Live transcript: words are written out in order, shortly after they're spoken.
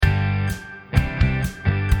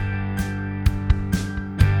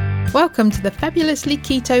Welcome to the Fabulously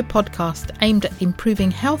Keto podcast, aimed at improving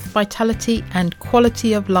health, vitality and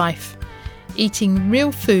quality of life. Eating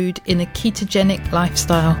real food in a ketogenic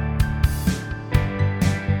lifestyle.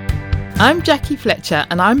 I'm Jackie Fletcher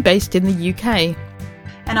and I'm based in the UK.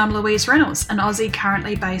 And I'm Louise Reynolds, an Aussie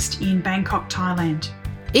currently based in Bangkok, Thailand.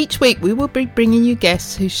 Each week we will be bringing you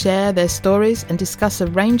guests who share their stories and discuss a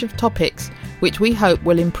range of topics which we hope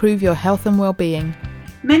will improve your health and well-being.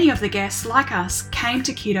 Many of the guests, like us, came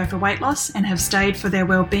to keto for weight loss and have stayed for their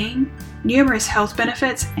well-being, numerous health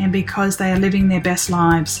benefits, and because they are living their best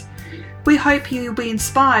lives. We hope you'll be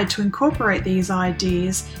inspired to incorporate these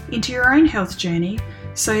ideas into your own health journey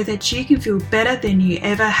so that you can feel better than you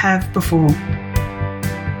ever have before.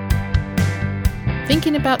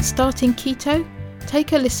 Thinking about starting keto?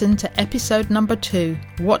 Take a listen to episode number 2,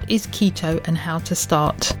 What is Keto and How to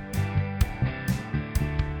Start.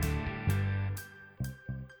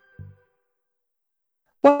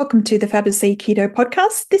 Welcome to the Fabulously Keto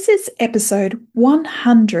podcast. This is episode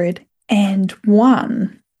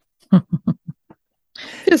 101.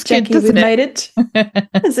 Feels Jackie, good, we've it? made it.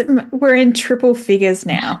 We're in triple figures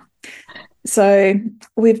now. So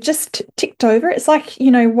we've just ticked over. It's like,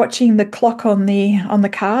 watching the clock on the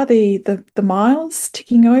car, the miles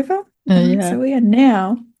ticking over. Yeah. So we are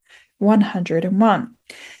now 101.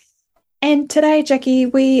 And today, Jackie,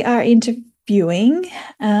 we are interviewing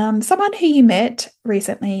someone who you met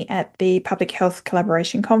recently at the Public Health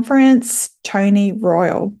Collaboration Conference, Tony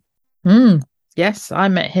Royal. Yes, I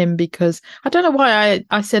met him because I don't know why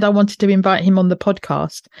I said I wanted to invite him on the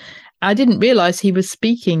podcast. I didn't realise he was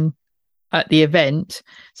speaking at the event,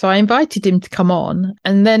 so I invited him to come on.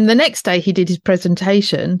 And then the next day he did his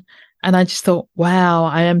presentation, and I just thought, wow,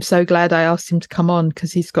 I am so glad I asked him to come on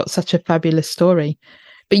because he's got such a fabulous story.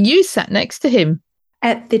 But you sat next to him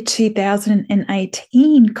at the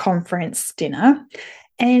 2018 conference dinner,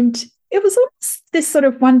 and it was almost this sort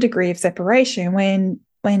of 1 degree of separation when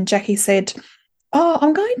Jackie said, "Oh,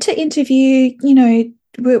 I'm going to interview,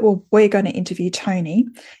 we're going to interview Tony,"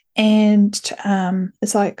 and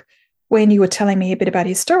it's like when you were telling me a bit about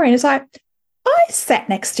his story, and it's like I sat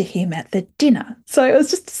next to him at the dinner, so it was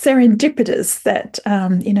just serendipitous that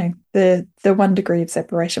the 1 degree of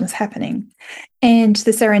separation was happening. And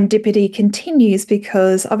the serendipity continues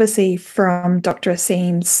because obviously from Dr.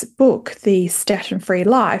 Asim's book, The Statin-Free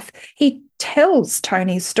Life, he tells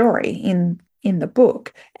Tony's story in the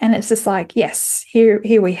book. And it's just like, yes, here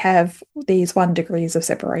we have these 1 degrees of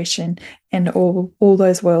separation, and all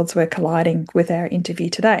those worlds were colliding with our interview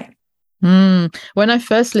today. When I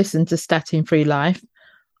first listened to Statin-Free Life,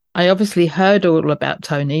 I obviously heard all about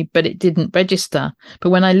Tony, but it didn't register. But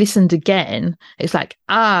when I listened again, it's like,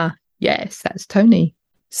 yes, that's Tony.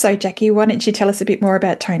 So, Jackie, why don't you tell us a bit more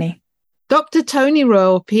about Tony? Dr. Tony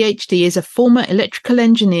Royal, PhD, is a former electrical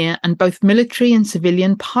engineer and both military and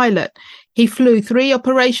civilian pilot. He flew 3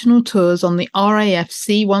 operational tours on the RAF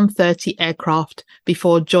C-130 aircraft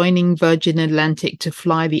before joining Virgin Atlantic to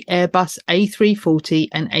fly the Airbus A340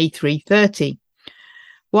 and A330.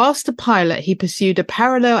 Whilst a pilot, he pursued a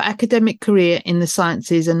parallel academic career in the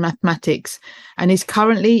sciences and mathematics and is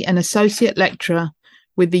currently an associate lecturer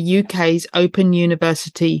with the UK's Open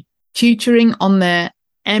University, tutoring on their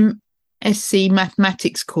MSc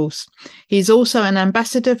Mathematics course. He is also an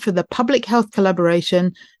ambassador for the Public Health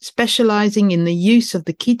Collaboration, specialising in the use of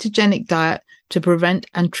the ketogenic diet to prevent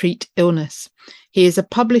and treat illness. He is a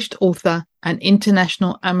published author and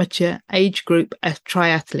international amateur age group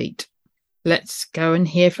triathlete. Let's go and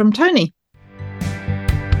hear from Tony.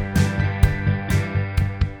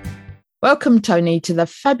 Welcome, Tony, to the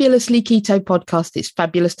Fabulously Keto podcast. It's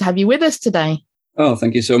fabulous to have you with us today. Oh,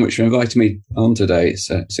 thank you so much for inviting me on today. It's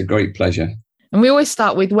a great pleasure. And we always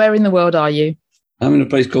start with, where in the world are you? I'm in a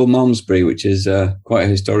place called Malmesbury, which is quite a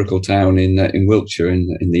historical town in Wiltshire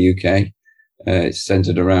in the UK. It's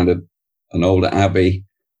centred around an old abbey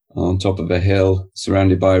on top of a hill,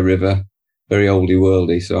 surrounded by a river, very oldie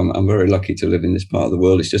worldy. So I'm very lucky to live in this part of the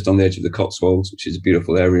world. It's just on the edge of the Cotswolds, which is a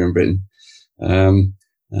beautiful area in Britain.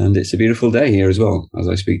 And it's a beautiful day here as well, as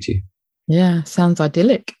I speak to you. Yeah, sounds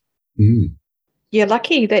idyllic. You're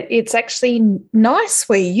lucky that it's actually nice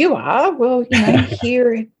where you are. Well,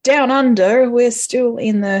 here down under, we're still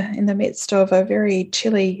in the midst of a very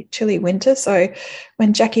chilly winter. So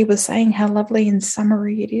when Jackie was saying how lovely and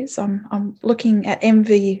summery it is, I'm looking at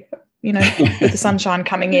envy, with the sunshine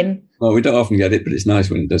coming in. Well, we don't often get it, but it's nice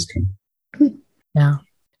when it does come. Yeah.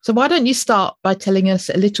 So why don't you start by telling us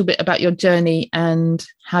a little bit about your journey and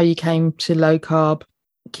how you came to low carb,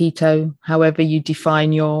 keto, however you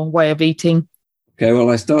define your way of eating? Okay, well,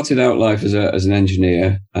 I started out life as an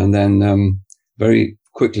engineer, and then very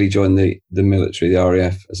quickly joined the military, the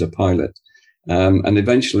RAF, as a pilot, and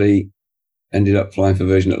eventually ended up flying for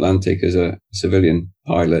Virgin Atlantic as a civilian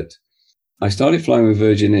pilot. I started flying with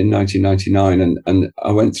Virgin in 1999, and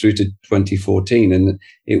I went through to 2014, and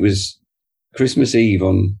it was Christmas Eve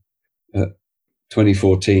on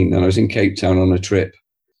 2014, and I was in Cape Town on a trip.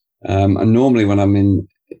 And normally when I'm in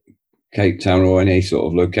Cape Town or any sort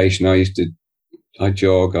of location, I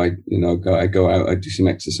jog, I go out, I do some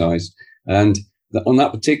exercise. And on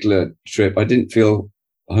that particular trip, I didn't feel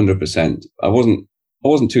 100%. I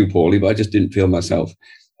wasn't too poorly, but I just didn't feel myself.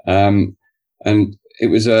 And it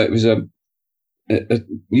was a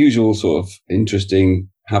usual sort of interesting,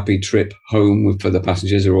 happy trip home for the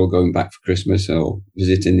passengers who are all going back for Christmas or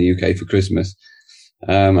visiting the UK for Christmas.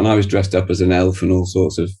 And I was dressed up as an elf and all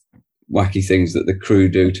sorts of wacky things that the crew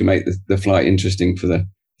do to make the flight interesting for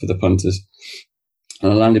the punters.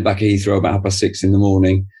 And I landed back at Heathrow about 6:30 in the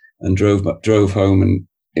morning and drove home. And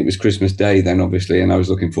it was Christmas Day then, obviously, and I was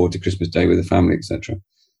looking forward to Christmas Day with the family, etc.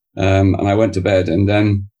 And I went to bed, and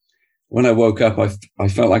then when I woke up, I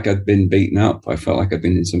felt like I'd been beaten up. I felt like I'd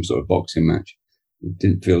been in some sort of boxing match. It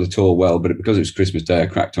didn't feel at all well, but because it was Christmas Day, I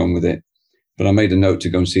cracked on with it. But I made a note to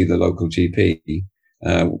go and see the local GP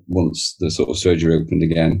once the sort of surgery opened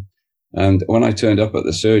again. And when I turned up at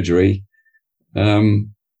the surgery, the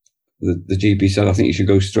GP said, I think you should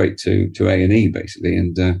go straight to A&E, basically.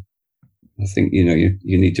 And I think,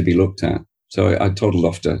 you need to be looked at. So I toddled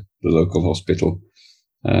off to the local hospital.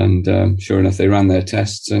 And sure enough, they ran their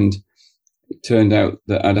tests, and it turned out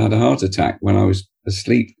that I'd had a heart attack when I was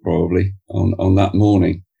asleep, probably, on that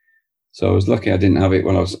morning. So I was lucky I didn't have it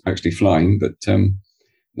when I was actually flying. But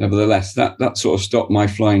nevertheless, that sort of stopped my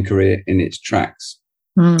flying career in its tracks.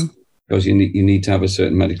 Because you need to have a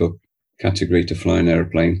certain medical category to fly an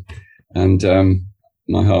airplane. And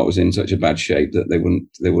my heart was in such a bad shape that they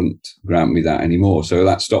wouldn't grant me that anymore. So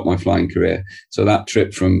that stopped my flying career. So that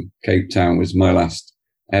trip from Cape Town was my last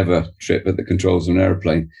ever trip at the controls of an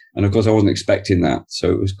airplane. And of course, I wasn't expecting that.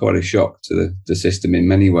 So it was quite a shock to the system in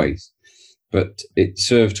many ways. But it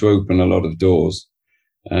served to open a lot of doors.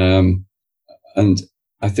 And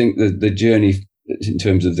I think the journey in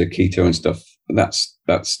terms of the keto and stuff,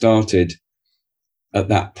 that started at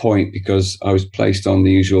that point because I was placed on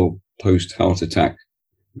the usual post-heart attack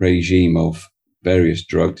regime of various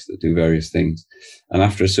drugs that do various things. And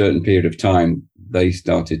after a certain period of time, they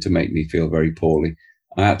started to make me feel very poorly.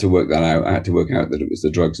 I had to work that out. I had to work out that it was the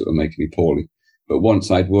drugs that were making me poorly. But once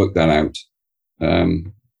I'd worked that out,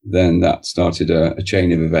 then that started a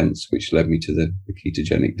chain of events which led me to the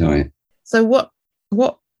ketogenic diet. So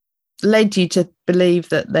what led you to believe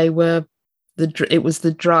that it was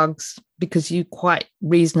the drugs? Because you quite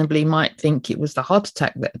reasonably might think it was the heart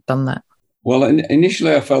attack that had done that. Well,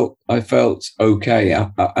 initially I felt okay.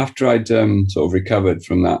 After I'd sort of recovered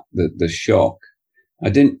from that, the shock, I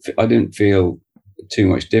didn't feel too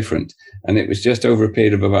much different. And it was just over a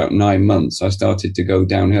period of about 9 months, I started to go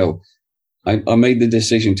downhill. I made the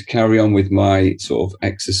decision to carry on with my sort of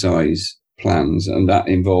exercise plans, and that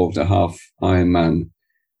involved a half Ironman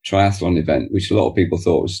triathlon event, which a lot of people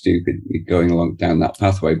thought was stupid going along down that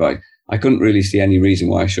pathway, but I couldn't really see any reason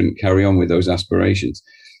why I shouldn't carry on with those aspirations.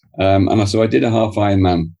 So I did a half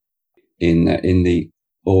Ironman in the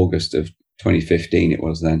August of 2015, it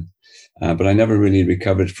was then. But I never really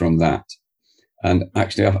recovered from that. And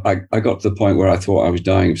actually, I got to the point where I thought I was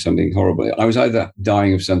dying of something horrible. I was either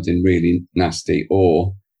dying of something really nasty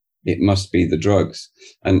or it must be the drugs.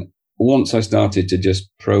 And once I started to just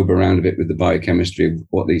probe around a bit with the biochemistry of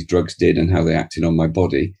what these drugs did and how they acted on my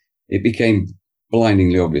body, it became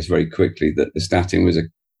blindingly obvious very quickly that the statin was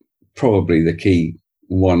probably the key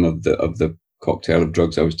one of the cocktail of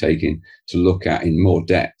drugs I was taking to look at in more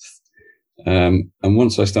depth. And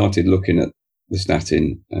once I started looking at the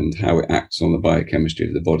statin and how it acts on the biochemistry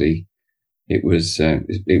of the body, it was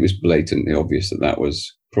blatantly obvious that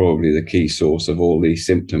was probably the key source of all the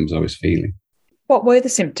symptoms I was feeling. What were the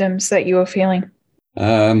symptoms that you were feeling?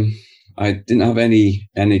 I didn't have any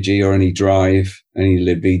energy or any drive, any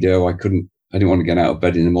libido. I didn't want to get out of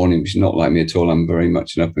bed in the morning, which is not like me at all. I'm very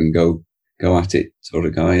much an up and go at it sort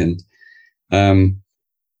of guy. And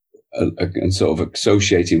sort of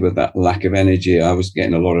associated with that lack of energy, I was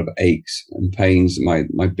getting a lot of aches and pains. My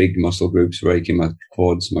big muscle groups were aching, my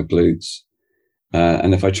quads, my glutes.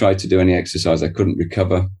 And if I tried to do any exercise, I couldn't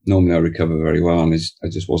recover. Normally I recover very well, and I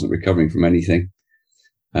just wasn't recovering from anything.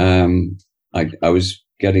 I was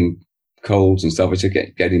getting colds and stuff. I was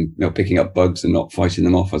getting, picking up bugs and not fighting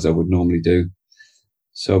them off as I would normally do.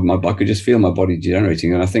 So I could just feel my body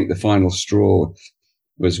degenerating. And I think the final straw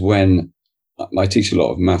was when I teach a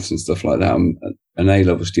lot of maths and stuff like that. An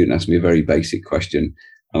A-level student asked me a very basic question,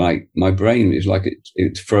 and my brain was like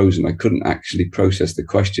it's frozen. I couldn't actually process the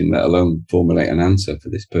question, let alone formulate an answer for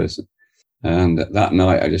this person. And that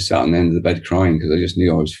night, I just sat on the end of the bed crying because I just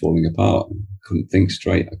knew I was falling apart. I couldn't think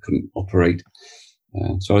straight. I couldn't operate.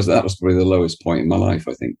 That was probably the lowest point in my life,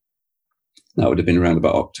 I think. That would have been around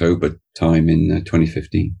about October time in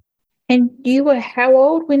 2015. And you were how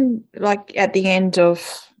old when, like, at the end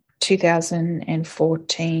of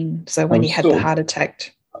 2014? So when you had the heart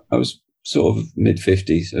attack? I was sort of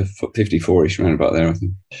mid-50s, 54-ish, around about there, I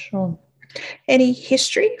think. Sure. Any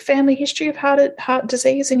family history of heart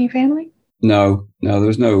disease in your family? No, there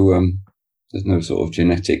was there's no sort of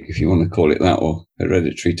genetic, if you want to call it that, or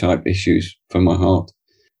hereditary type issues for my heart.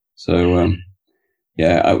 So,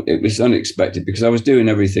 it was unexpected because I was doing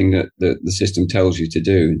everything that the system tells you to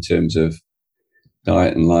do in terms of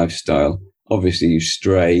diet and lifestyle. Obviously, you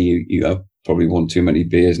stray, you have probably one too many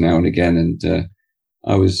beers now and again. And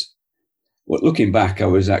looking back, I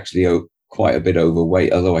was actually quite a bit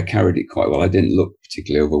overweight, although I carried it quite well. I didn't look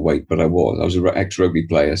particularly overweight, but I was. I was an ex-rugby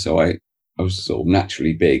player, so I was sort of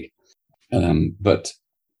naturally big. But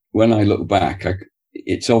when I look back,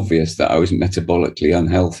 it's obvious that I was metabolically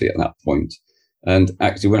unhealthy at that point. And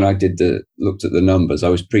actually, when I looked at the numbers, I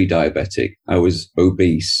was pre-diabetic. I was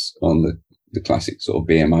obese on the classic sort of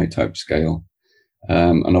BMI type scale.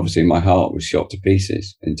 And obviously my heart was shot to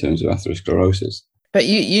pieces in terms of atherosclerosis. But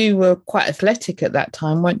you were quite athletic at that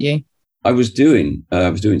time, weren't you? I was doing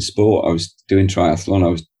sport. I was doing triathlon. I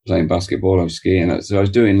was playing basketball. I was skiing. So I was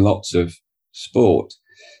doing lots of sport.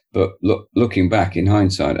 But looking back in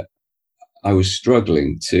hindsight, I was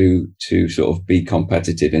struggling to sort of be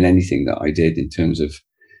competitive in anything that I did in terms of,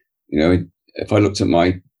 if I looked at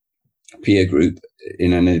my peer group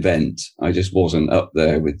in an event, I just wasn't up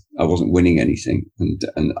there I wasn't winning anything.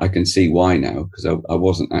 And I can see why now, because I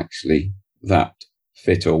wasn't actually that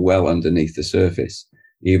fit or well underneath the surface,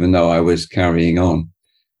 even though I was carrying on.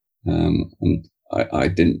 And I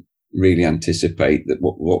didn't really anticipate that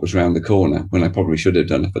what was around the corner, when I probably should have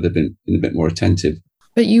done if I'd have been a bit more attentive.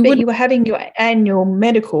 But you were having your annual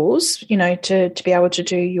medicals, to be able to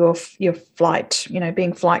do your flight,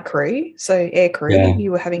 being flight crew, so air crew. Yeah.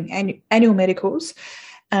 You were having annual medicals.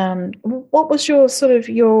 What was your sort of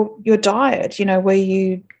your diet? Were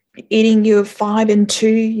you eating your 5 and 2?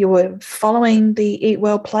 You were following the Eat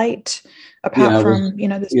Well plate, apart from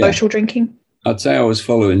the social drinking. I'd say I was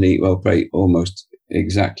following the Eat Well plate almost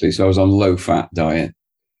exactly. So I was on low fat diet.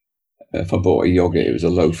 If I bought a yogurt, it was a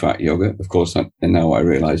low-fat yogurt. Of course, and now I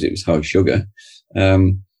realise it was high sugar.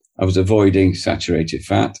 I was avoiding saturated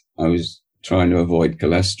fat. I was trying to avoid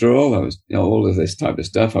cholesterol. I was, all of this type of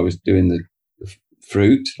stuff. I was doing the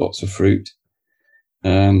fruit, lots of fruit,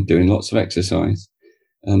 doing lots of exercise.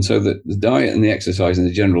 And so the diet and the exercise and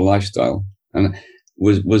the general lifestyle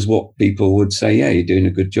was what people would say, yeah, you're doing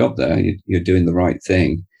a good job there. You're doing the right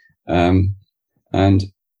thing. In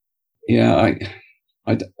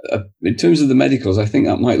terms of the medicals, I think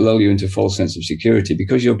that might lull you into a false sense of security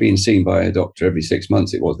because you're being seen by a doctor every 6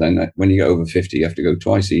 months. It was then. When you get over 50, you have to go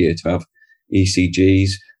twice a year to have ECGs,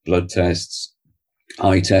 blood tests,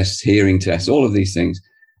 eye tests, hearing tests, all of these things.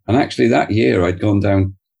 And actually that year I'd gone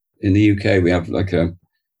down in the UK. We have like a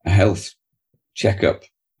health checkup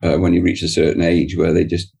when you reach a certain age where they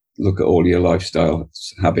just look at all your lifestyle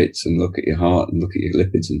habits and look at your heart and look at your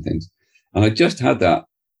lipids and things. And I just had that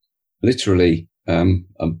literally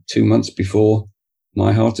 2 months before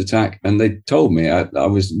my heart attack, and they told me I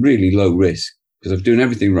was really low risk because I was doing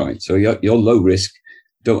everything right. So you're low risk.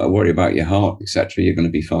 Don't worry about your heart, etc. You're going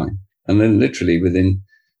to be fine. And then literally within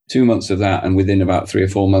 2 months of that, and within about 3 or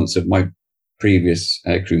 4 months of my previous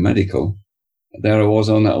aircrew medical, there I was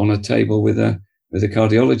on a table with a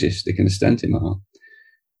cardiologist sticking a stent in my heart.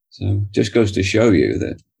 So just goes to show you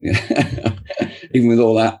that even with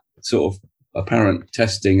all that sort of apparent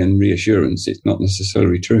testing and reassurance, it's not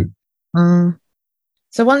necessarily true.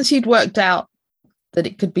 So once you'd worked out that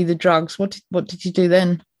it could be the drugs, what did you do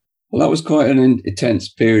then? Well, that was quite an intense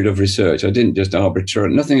period of research. I didn't just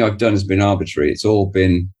arbitrary. Nothing I've done has been arbitrary. It's all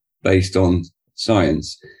been based on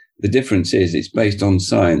science. The difference is it's based on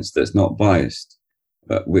science that's not biased.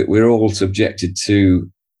 But we're all subjected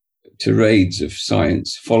to raids of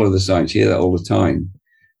science. Follow the science. You hear that all the time.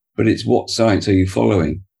 But it's what science are you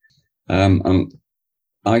following? And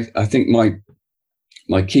I think my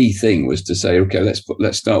key thing was to say, okay,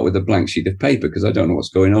 let's start with a blank sheet of paper because I don't know what's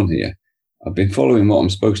going on here. I've been following what I'm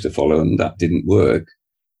supposed to follow, and that didn't work.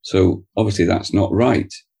 So obviously that's not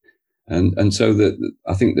right. And so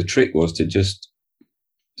I think the trick was to just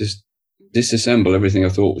disassemble everything I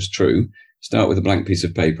thought was true, start with a blank piece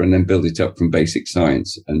of paper and then build it up from basic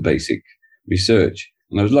science and basic research.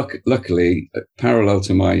 And I was luckily, parallel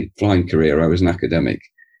to my flying career, I was an academic,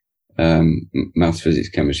 maths, physics,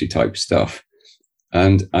 chemistry type stuff.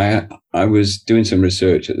 And I was doing some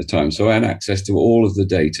research at the time. So I had access to all of the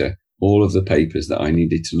data, all of the papers that I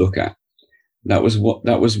needed to look at. That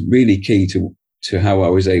was really key to how I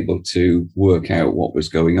was able to work out what was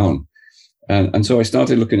going on. And so I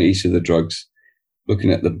started looking at each of the drugs,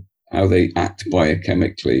 looking at how they act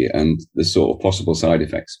biochemically and the sort of possible side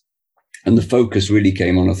effects. And the focus really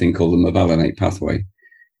came on a thing called the mevalonate pathway,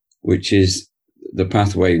 which is the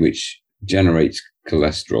pathway which generates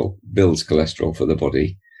cholesterol, builds cholesterol for the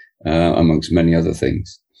body, amongst many other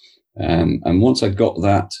things. And once I'd got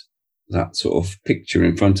that sort of picture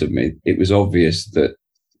in front of me, it was obvious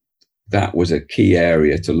that was a key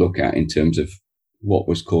area to look at in terms of what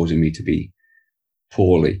was causing me to be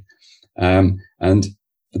poorly. And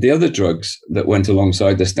the other drugs that went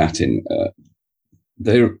alongside the statin,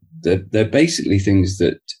 they're basically things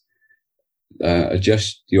that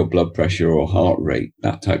adjust your blood pressure or heart rate,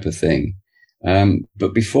 that type of thing.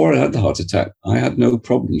 But before I had the heart attack, I had no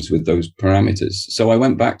problems with those parameters. So I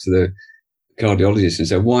went back to the cardiologist and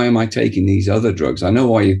said, why am I taking these other drugs? I know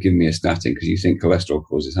why you've given me a statin because you think cholesterol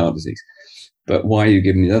causes heart disease, but why are you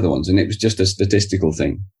giving me the other ones? And it was just a statistical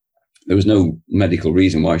thing. There was no medical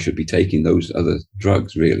reason why I should be taking those other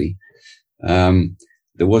drugs, really.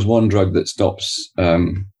 There was one drug that stops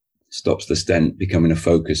the stent becoming a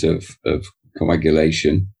focus of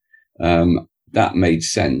coagulation. That made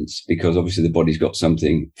sense because obviously the body's got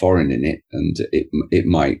something foreign in it and it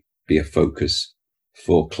might be a focus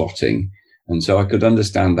for clotting. And so I could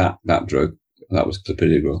understand that drug. That was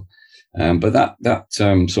clopidogrel. But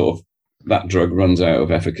that drug runs out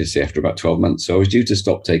of efficacy after about 12 months. So I was due to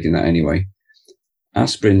stop taking that anyway.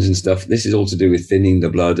 Aspirins and stuff, this is all to do with thinning the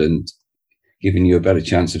blood and giving you a better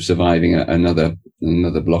chance of surviving another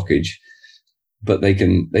blockage. But they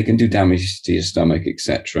can do damage to your stomach,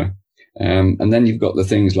 etc. And then you've got the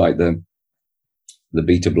things like the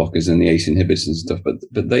beta blockers and the ACE inhibitors and stuff, but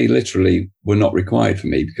they literally were not required for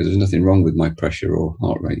me because there's nothing wrong with my pressure or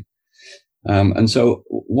heart rate. And so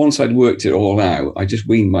once I'd worked it all out, I just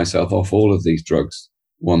weaned myself off all of these drugs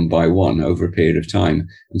one by one over a period of time.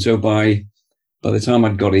 And so by the time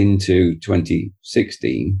I'd got into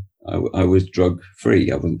 2016, I was drug free.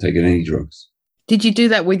 I wasn't taking any drugs. Did you do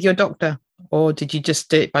that with your doctor? Or did you just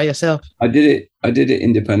do it by yourself? I did it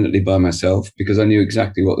independently by myself because I knew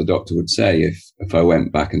exactly what the doctor would say if I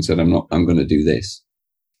went back and said, I'm going to do this.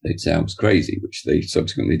 They'd say I was crazy, which they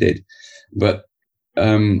subsequently did. But,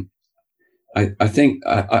 I think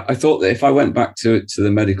I thought that if I went back to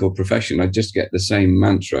the medical profession, I'd just get the same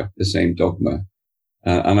mantra, the same dogma.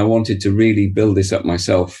 And I wanted to really build this up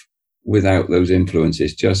myself without those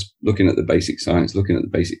influences, just looking at the basic science, looking at the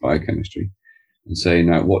basic biochemistry. And say,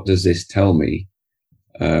 now, what does this tell me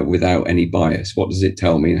without any bias? What does it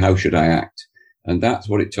tell me and how should I act? And that's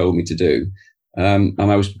what it told me to do. And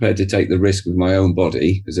I was prepared to take the risk with my own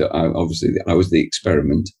body because I was the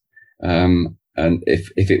experiment. And if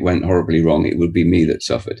it went horribly wrong, it would be me that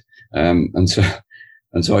suffered. And so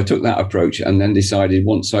I took that approach and then decided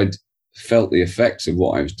once I'd felt the effects of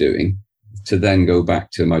what I was doing to then go back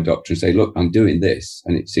to my doctor and say, look, I'm doing this.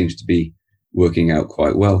 And it seems to be working out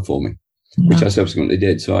quite well for me. Which I subsequently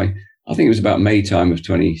did. So I think it was about May time of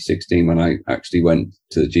 2016 when I actually went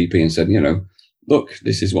to the GP and said, look,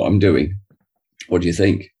 this is what I'm doing. What do you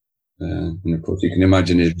think? And of course, you can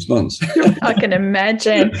imagine his response. I can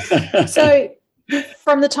imagine. So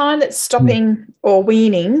from the time that's stopping or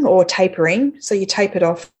weaning or tapering, so you tapered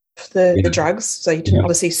off the drugs, so you didn't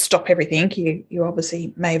obviously stop everything. You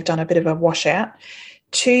obviously may have done a bit of a washout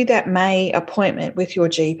to that May appointment with your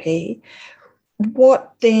GP.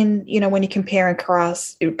 What then, when you compare and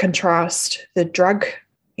contrast the drug,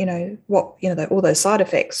 all those side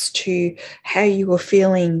effects to how you were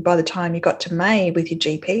feeling by the time you got to May with your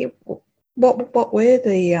GP, what were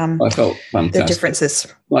the I felt fantastic. The differences?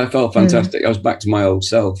 Well, I felt fantastic. I was back to my old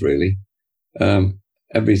self, really.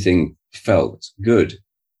 Everything felt good.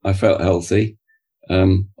 I felt healthy.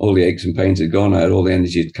 All the aches and pains had gone. I had all the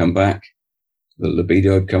energy had come back. The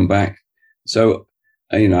libido had come back. So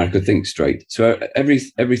I could think straight. So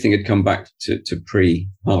everything had come back to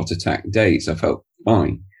pre-heart attack days. I felt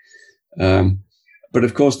fine. But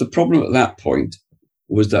of course, the problem at that point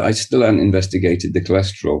was that I still hadn't investigated the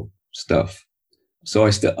cholesterol stuff. So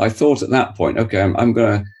I thought at that point, okay, I'm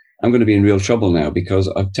going to be in real trouble now because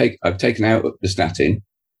I've taken out the statin.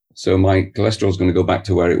 So my cholesterol is going to go back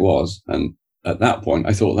to where it was. And at that point,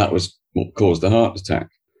 I thought that was what caused the heart attack.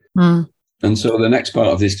 And so the next part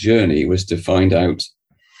of this journey was to find out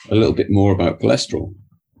a little bit more about cholesterol.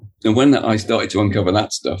 And when I started to uncover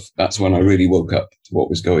that stuff, that's when I really woke up to what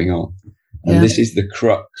was going on. And this is the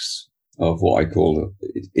crux of what I call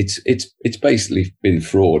it's basically been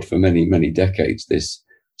fraud for many, many decades. This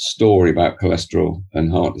story about cholesterol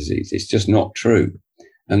and heart disease, it's just not true.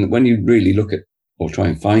 And when you really look at or try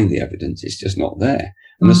and find the evidence, it's just not there.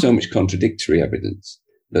 And there's so much contradictory evidence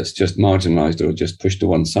that's just marginalized or just pushed to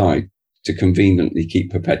one side to conveniently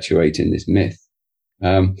keep perpetuating this myth.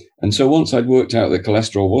 And so once I'd worked out that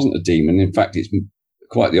cholesterol wasn't a demon, in fact, it's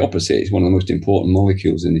quite the opposite. It's one of the most important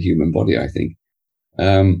molecules in the human body, I think.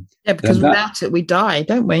 Because without it, we die,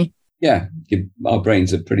 don't we? Yeah. Our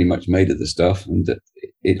brains are pretty much made of the stuff, and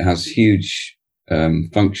it has huge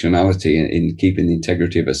functionality in keeping the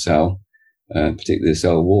integrity of a cell, particularly the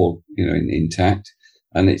cell wall, intact.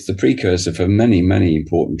 And it's the precursor for many, many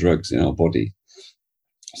important drugs in our body.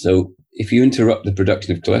 So if you interrupt the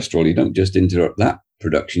production of cholesterol, you don't just interrupt that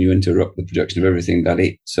production, you interrupt the production of everything that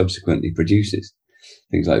it subsequently produces.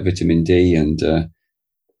 Things like vitamin D and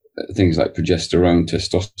things like progesterone,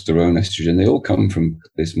 testosterone, estrogen, they all come from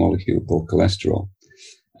this molecule called cholesterol.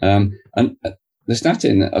 And the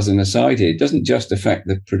statin, as an aside here, doesn't just affect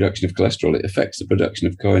the production of cholesterol, it affects the production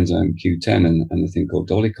of coenzyme Q10 and the thing called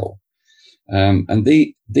dolicol. And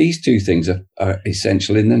these two things are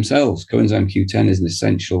essential in themselves. Coenzyme Q10 is an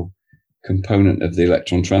essential component of the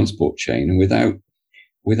electron transport chain. And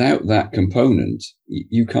without that component,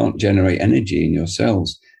 you can't generate energy in your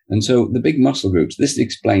cells. And so the big muscle groups, this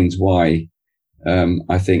explains why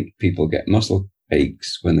I think people get muscle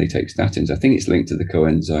aches when they take statins. I think it's linked to the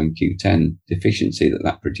coenzyme Q10 deficiency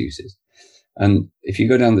that produces. And if you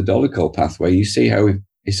go down the dolicol pathway, you see how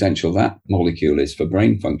essential that molecule is for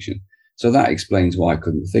brain function. So that explains why I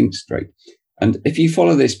couldn't think straight. And if you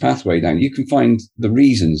follow this pathway down, you can find the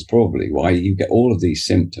reasons probably why you get all of these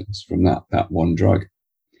symptoms from that one drug.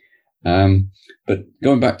 But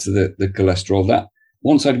going back to the cholesterol, that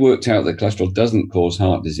once I'd worked out that cholesterol doesn't cause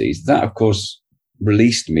heart disease, that of course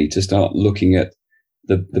released me to start looking at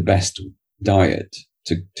the best diet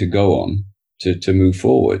to go on to move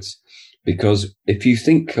forwards. Because if you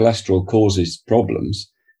think cholesterol causes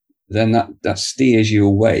problems, then that steers you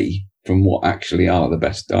away from what actually are the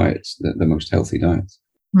best diets, the most healthy diets.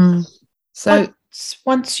 So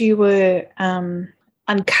once you were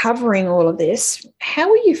uncovering all of this, how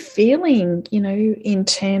were you feeling, in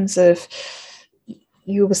terms of,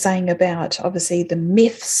 you were saying about obviously the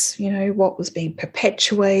myths, what was being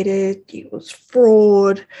perpetuated, it was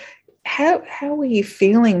fraud. How were you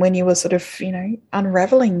feeling when you were sort of,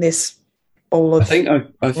 unraveling this ball of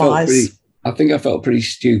lies? I felt pretty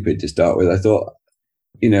stupid to start with. I thought,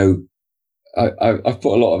 I've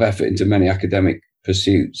put a lot of effort into many academic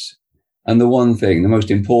pursuits. And the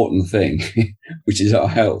most important thing, which is our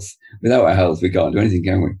health. Without our health, we can't do anything,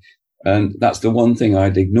 can we? And that's the one thing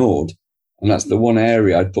I'd ignored. And that's the one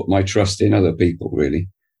area I'd put my trust in other people, really.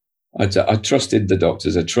 I trusted the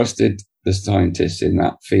doctors. I trusted the scientists in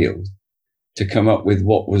that field to come up with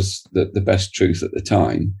what was the best truth at the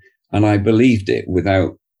time. And I believed it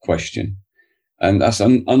without question. And that's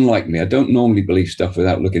unlike me. I don't normally believe stuff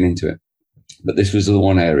without looking into it. But this was the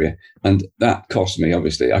one area. And that cost me,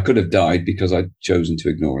 obviously. I could have died because I'd chosen to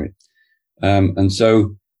ignore it. And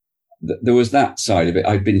so there was that side of it.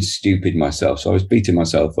 I'd been stupid myself. So I was beating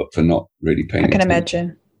myself up for not really paying attention. I can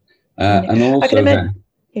imagine. And also, I can imagine.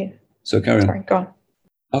 Yeah. So Karen. Sorry, go on.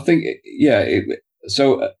 I think,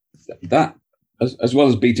 that, as well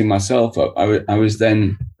as beating myself up, I was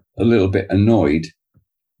then a little bit annoyed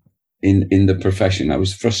in the profession. I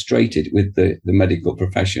was frustrated with the medical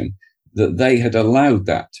profession that they had allowed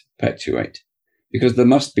that to perpetuate, because there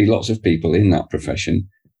must be lots of people in that profession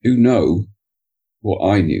who know what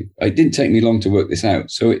I knew. It didn't take me long to work this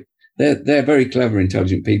out. So they're very clever,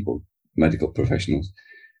 intelligent people, medical professionals.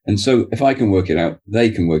 And so if I can work it out, they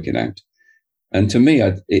can work it out. And to me,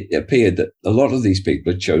 it appeared that a lot of these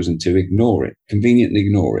people had chosen to ignore it, conveniently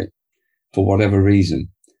ignore it for whatever reason.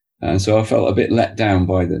 And so I felt a bit let down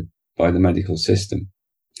by the medical system.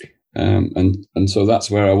 And so that's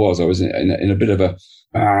where I was. I was in a bit of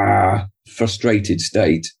a frustrated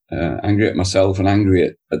state, angry at myself and angry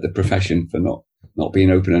at the profession for not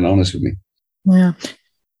being open and honest with me. Yeah.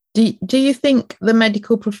 Do you think the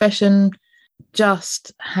medical profession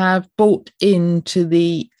just have bought into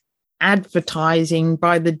the advertising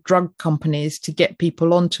by the drug companies to get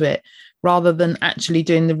people onto it rather than actually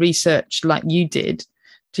doing the research like you did?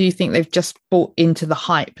 Do you think they've just bought into the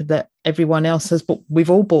hype that everyone else has we've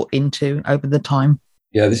all bought into over the time?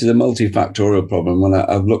 Yeah, this is a multifactorial problem. When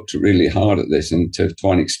I've looked really hard at this and to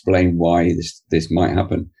try and explain why this might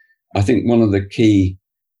happen, I think one of the key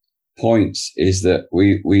points is that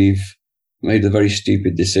we've made a very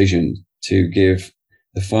stupid decision to give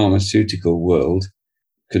the pharmaceutical world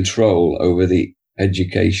control over the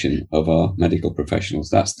education of our medical professionals.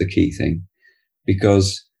 That's the key thing,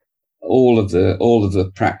 because all of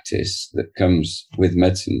the practice that comes with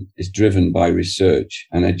medicine is driven by research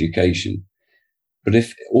and education. But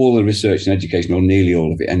if all the research and education, or nearly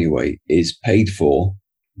all of it anyway, is paid for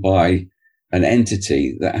by an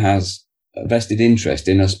entity that has a vested interest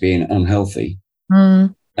in us being unhealthy,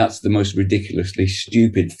 that's the most ridiculously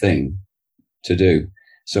stupid thing to do.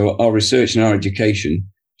 So our research and our education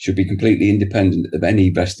should be completely independent of any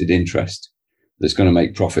vested interest that's going to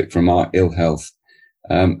make profit from our ill health.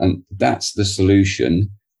 And that's the solution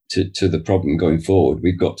to the problem going forward.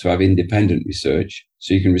 We've got to have independent research,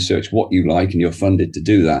 so you can research what you like and you're funded to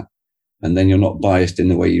do that. And then you're not biased in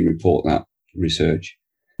the way you report that research.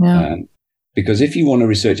 Yeah. Because if you want to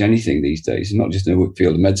research anything these days, not just in the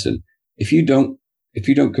field of medicine, if you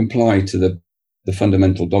don't comply to the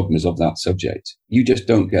fundamental dogmas of that subject, you just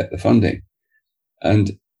don't get the funding.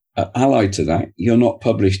 And allied to that, you're not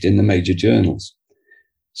published in the major journals.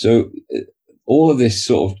 So all of this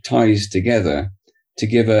sort of ties together to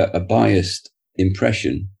give a biased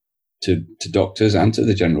impression to doctors and to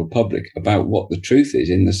the general public about what the truth is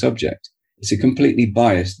in the subject. It's a completely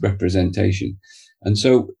biased representation. And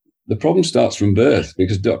so the problem starts from birth,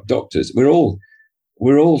 because doctors, we're all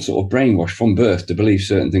sort of brainwashed from birth to believe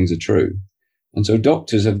certain things are true. And so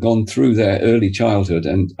doctors have gone through their early childhood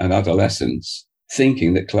and adolescence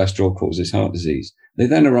thinking that cholesterol causes heart disease. They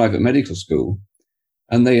then arrive at medical school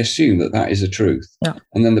and they assume that that is a truth. Yeah.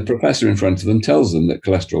 And then the professor in front of them tells them that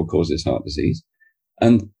cholesterol causes heart disease.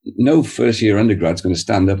 And no first-year undergrad's going to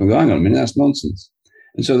stand up and go, hang on a minute, that's nonsense.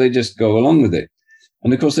 And so they just go along with it.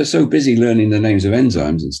 And of course, they're so busy learning the names of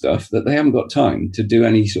enzymes and stuff that they haven't got time to do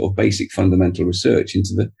any sort of basic fundamental research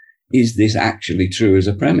into is this actually true as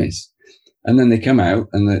a premise? And then they come out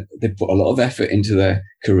and they put a lot of effort into their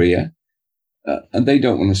career, and they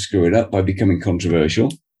don't want to screw it up by becoming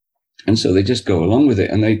controversial. And so they just go along with it,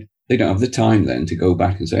 and they don't have the time then to go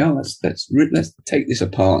back and say, oh, let's take this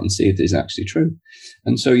apart and see if it's actually true.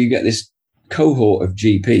 And so you get this cohort of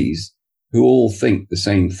GPs who all think the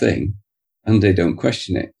same thing, and they don't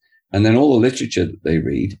question it. And then all the literature that they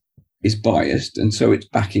read is biased, and so it's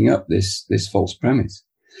backing up this false premise.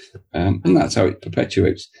 And that's how it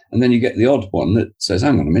perpetuates. And then you get the odd one that says,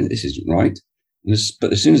 hang on a minute, this isn't right.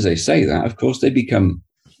 But as soon as they say that, of course, they become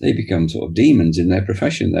sort of demons in their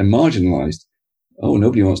profession. They're marginalized. Oh,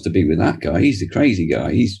 nobody wants to be with that guy. He's the crazy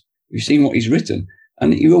guy. You've seen what he's written,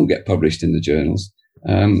 and you won't get published in the journals.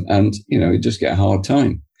 And, you just get a hard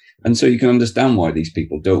time. And so you can understand why these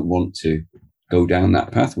people don't want to go down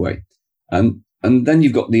that pathway. And then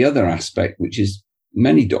you've got the other aspect, which is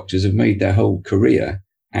many doctors have made their whole career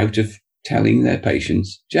out of telling their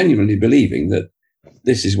patients, genuinely believing that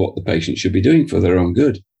this is what the patient should be doing for their own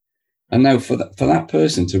good. And now for that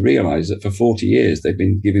person to realize that for 40 years, they've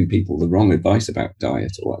been giving people the wrong advice about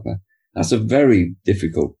diet or whatever, that's a very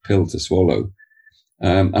difficult pill to swallow.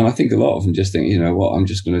 And I think a lot of them just think, you know what, I'm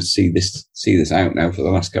just going to see this out now for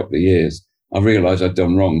the last couple of years. I realize I've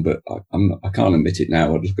done wrong, but I can't admit it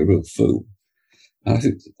now. I'd look a real fool. And I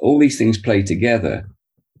think all these things play together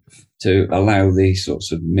to allow these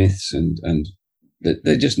sorts of myths and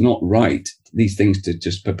they're just not right. These things to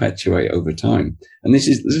just perpetuate over time. And this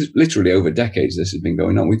is literally over decades. This has been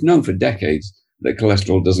going on. We've known for decades that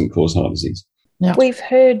cholesterol doesn't cause heart disease. Yeah. We've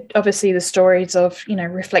heard obviously the stories of,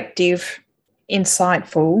 reflective,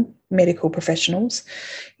 insightful medical professionals,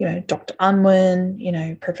 Dr.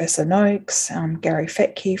 Unwin, Professor Noakes, Gary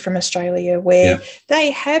Fettke from Australia, where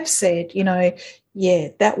they have said,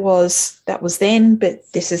 that was then, but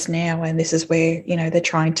this is now, and this is where, they're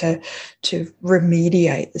trying to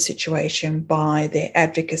remediate the situation by their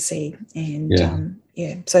advocacy and,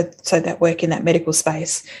 so that work in that medical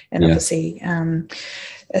space, and obviously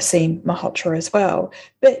Aseem Malhotra as well.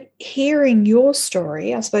 But hearing your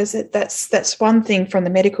story, I suppose that's one thing from the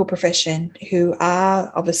medical profession who are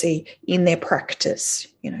obviously in their practice,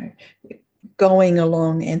 going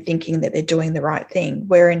along and thinking that they're doing the right thing,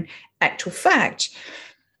 where in actual fact,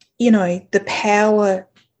 the power,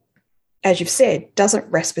 as you've said, doesn't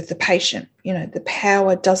rest with the patient. The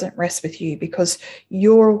power doesn't rest with you because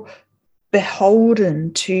you're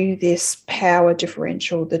beholden to this power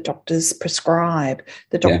differential the doctors prescribe,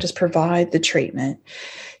 the doctors provide the treatment.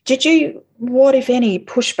 What, if any,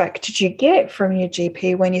 pushback did you get from your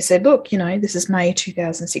GP when you said, look, this is May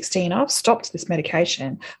 2016, I've stopped this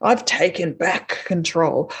medication, I've taken back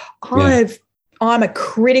control, I'm a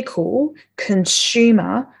critical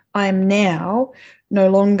consumer I'm now no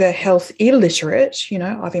longer health illiterate. You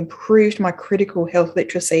know, I've improved my critical health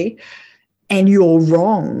literacy, and you're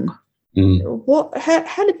wrong.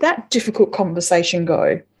 How did that difficult conversation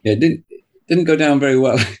go? Yeah, it didn't go down very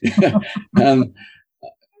well. I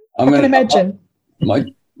can imagine.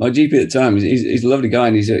 My GP at the time, he's a lovely guy,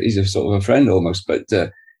 and he's a sort of a friend almost. But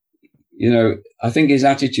I think his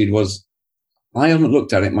attitude was, I haven't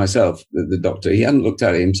looked at it myself. The doctor, he hadn't looked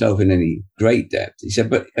at it himself in any great depth. He said,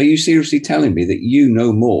 "But are you seriously telling me that you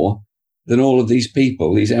know more than all of these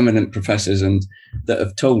people, these eminent professors, and that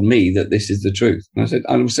have told me that this is the truth?" And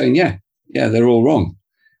I was saying, yeah, they're all wrong.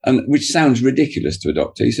 And which sounds ridiculous to a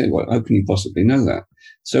doctor. He said, "Well, how can you possibly know that?"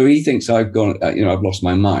 So he thinks I've gone, I've lost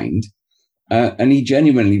my mind. And he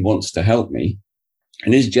genuinely wants to help me.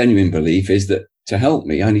 And his genuine belief is that to help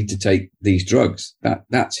me, I need to take these drugs.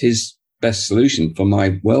 That's his best solution for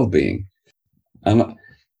my well-being. And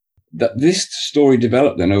that this story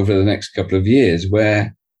developed then over the next couple of years,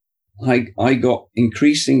 where I got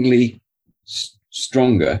increasingly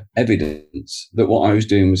stronger evidence that what I was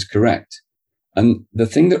doing was correct. And the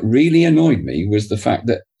thing that really annoyed me was the fact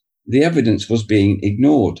that the evidence was being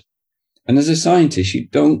ignored. And as a scientist,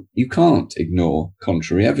 you can't ignore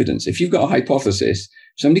contrary evidence. If you've got a hypothesis,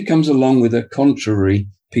 somebody comes along with a contrary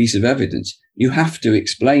piece of evidence, you have to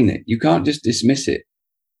explain it. You can't just dismiss it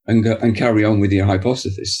and go and carry on with your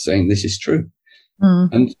hypothesis saying this is true.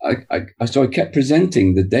 And so I kept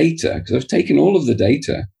presenting the data, because I've taken all of the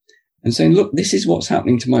data and saying, look, this is what's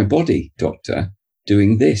happening to my body, doctor,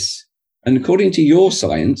 doing this. And according to your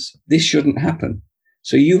science, this shouldn't happen.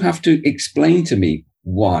 So you have to explain to me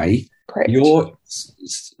why your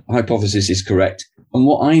hypothesis is correct and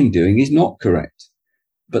what I'm doing is not correct.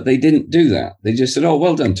 But they didn't do that. They just said, "Oh,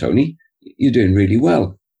 well done, Tony. You're doing really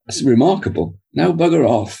well. That's remarkable. Now bugger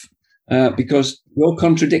off, because you're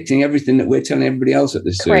contradicting everything that we're telling everybody else at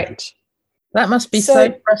this surgery." That must be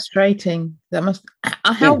so frustrating. That must.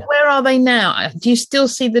 Where are they now? Do you still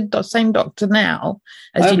see the same doctor now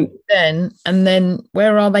as you did then? And then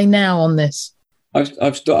where are they now on this?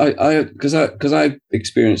 Because I've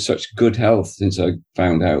experienced such good health since I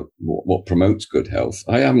found out what promotes good health.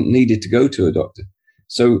 I haven't needed to go to a doctor.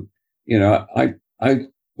 So, I've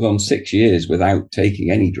gone 6 years without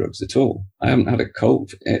taking any drugs at all. I haven't had a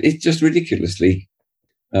cold. It's just ridiculously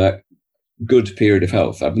good period of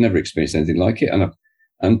health. I've never experienced anything like it.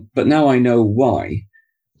 But now I know why.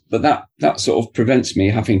 But that sort of prevents me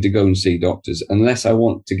having to go and see doctors unless I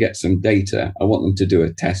want to get some data. I want them to do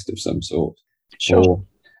a test of some sort. Sure.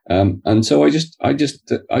 And so I just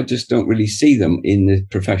don't really see them in the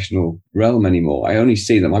professional realm anymore. I only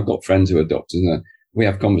see them. I've got friends who are doctors, and we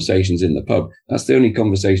have conversations in the pub. That's the only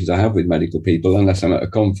conversations I have with medical people, unless I'm at a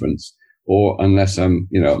conference or unless I'm,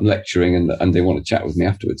 lecturing and they want to chat with me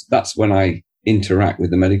afterwards. That's when I interact with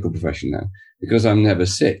the medical profession now, because I'm never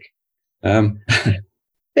sick.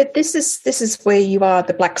 But this is where you are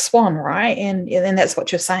the black swan, right? And that's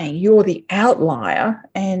what you're saying. You're the outlier,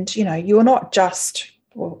 and you're not just.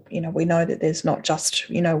 Well, we know that there's not just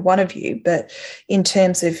one of you, but in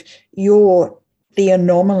terms of you're the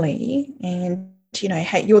anomaly, and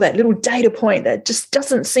you're that little data point that just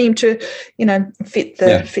doesn't seem to fit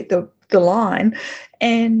the line,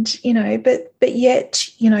 and but yet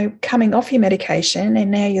coming off your medication,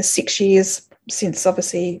 and now you're 6 years since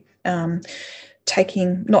obviously.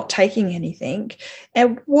 Not taking anything.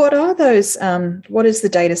 And what are those, what is the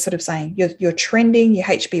data sort of saying? You're trending, your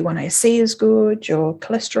HbA1c is good, your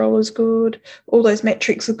cholesterol is good, all those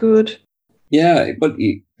metrics are good. Yeah, but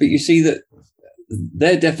you see that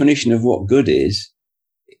their definition of what good is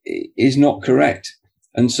not correct.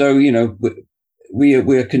 And so, we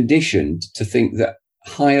are conditioned to think that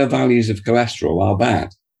higher values of cholesterol are bad.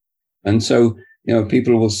 And so,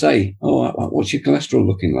 people will say, "Oh, what's your cholesterol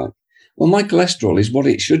looking like?" Well, my cholesterol is what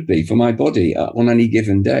it should be for my body on any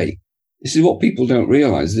given day. This is what people don't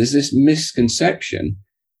realize. There's this misconception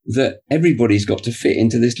that everybody's got to fit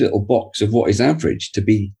into this little box of what is average to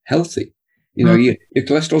be healthy. Your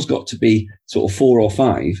cholesterol's got to be sort of 4 or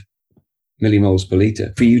 5 millimoles per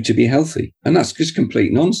litre for you to be healthy. And that's just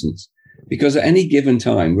complete nonsense, because at any given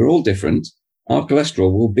time, we're all different. Our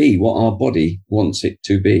cholesterol will be what our body wants it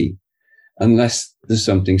to be, unless there's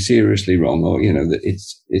something seriously wrong, or that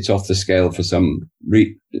it's off the scale for some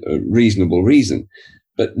reasonable reason.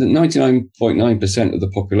 But the 99.9% of the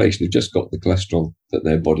population have just got the cholesterol that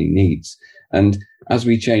their body needs. And as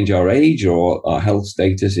we change our age, or our health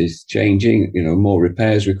status is changing, more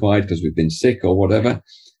repairs required because we've been sick or whatever,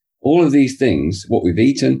 all of these things, what we've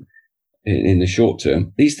eaten in the short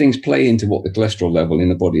term, these things play into what the cholesterol level in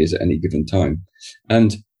the body is at any given time.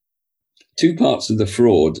 And two parts of the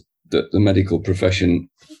fraud that the medical profession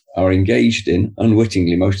are engaged in,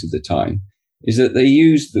 unwittingly most of the time, is that they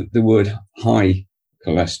use the word high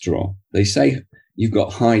cholesterol. They say you've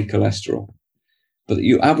got high cholesterol, but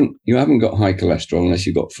you haven't got high cholesterol unless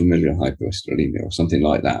you've got familial hypercholesterolemia or something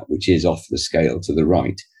like that, which is off the scale to the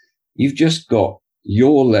right. You've just got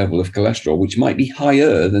your level of cholesterol, which might be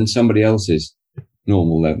higher than somebody else's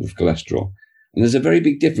normal level of cholesterol. And there's a very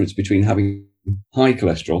big difference between having high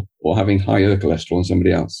cholesterol or having higher cholesterol than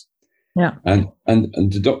somebody else. Yeah. And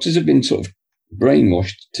the doctors have been sort of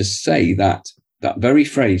brainwashed to say that very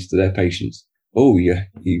phrase to their patients. Oh, yeah,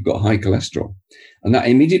 you've got high cholesterol. And that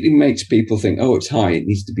immediately makes people think, oh, it's high, it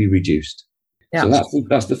needs to be reduced. Yeah. So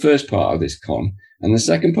that's the first part of this con. And the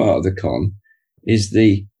second part of the con is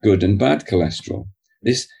the good and bad cholesterol.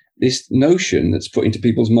 This notion that's put into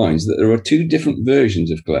people's minds that there are two different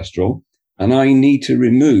versions of cholesterol, and I need to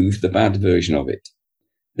remove the bad version of it.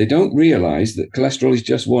 They don't realize that cholesterol is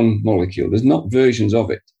just one molecule. There's not versions of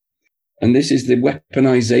it. And this is the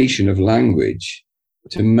weaponization of language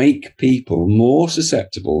to make people more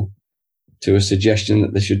susceptible to a suggestion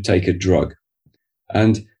that they should take a drug.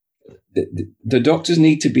 And the doctors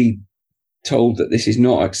need to be told that this is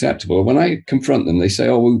not acceptable. When I confront them, they say,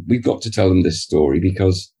 oh, we've got to tell them this story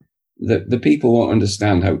because the people won't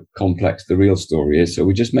understand how complex the real story is. So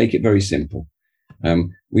we just make it very simple.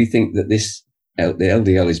 We think that the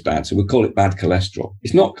LDL is bad, so we call it bad cholesterol.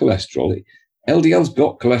 It's not cholesterol. LDL's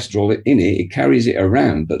got cholesterol in it. It carries it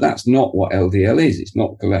around, but that's not what LDL is. It's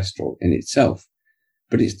not cholesterol in itself,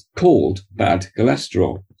 but it's called bad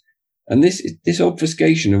cholesterol. And this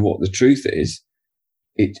obfuscation of what the truth is,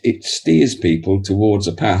 it steers people towards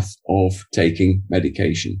a path of taking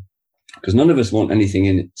medication, because none of us want anything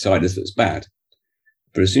inside us that's bad.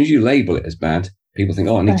 But as soon as you label it as bad, people think,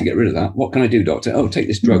 oh, I need to get rid of that. What can I do, doctor? Oh, take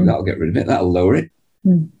this drug. That'll get rid of it. That'll lower it.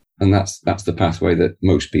 And that's the pathway that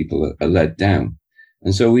most people are led down.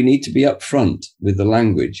 And so we need to be upfront with the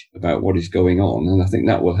language about what is going on. And I think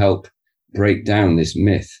that will help break down this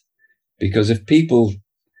myth. Because if people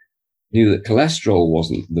knew that cholesterol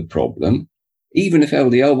wasn't the problem, even if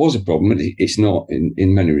LDL was a problem, it's not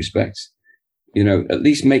in many respects, at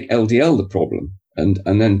least make LDL the problem and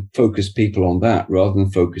then focus people on that rather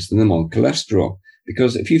than focusing them on cholesterol.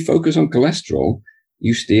 Because if you focus on cholesterol,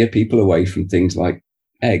 you steer people away from things like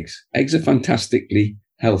eggs. Eggs are fantastically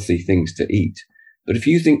healthy things to eat. But if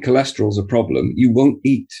you think cholesterol's a problem, you won't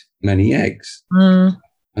eat many eggs.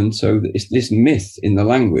 And so it's this myth in the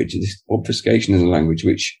language, this obfuscation in the language,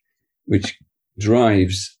 which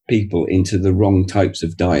drives people into the wrong types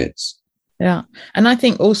of diets. Yeah. And I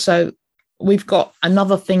think also we've got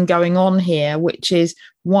another thing going on here, which is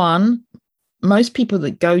one, most people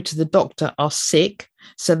that go to the doctor are sick.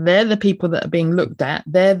 So they're the people that are being looked at.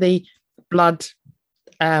 They're the blood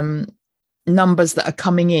numbers that are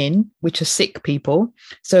coming in, which are sick people.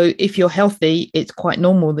 So if you're healthy, it's quite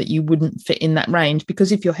normal that you wouldn't fit in that range,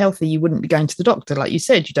 because if you're healthy, you wouldn't be going to the doctor. Like you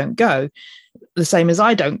said, you don't go, the same as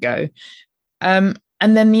I don't go. And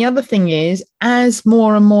then the other thing is, as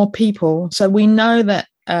more and more people, so we know that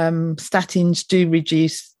statins do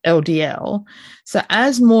reduce LDL. So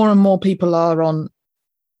as more and more people are on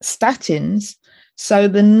statins, so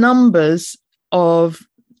the numbers of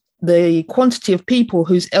the quantity of people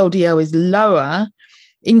whose LDL is lower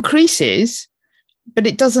increases, but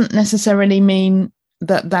it doesn't necessarily mean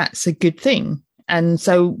that that's a good thing. And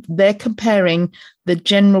so they're comparing the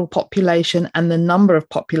general population and the number of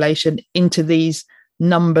population into these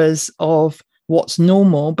numbers of what's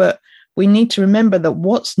normal. But we need to remember that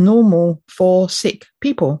what's normal for sick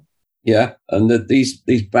people. Yeah, and that these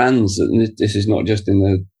bands, and this is not just in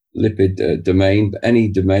the lipid domain, but any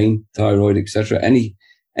domain, thyroid, etc.,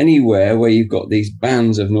 anywhere where you've got these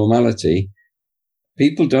bands of normality,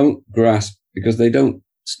 people don't grasp because they don't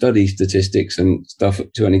study statistics and stuff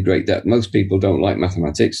to any great depth. Most people don't like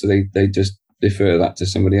mathematics, so they just defer that to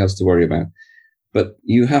somebody else to worry about. But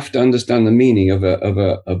you have to understand the meaning of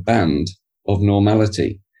a band of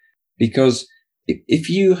normality, because if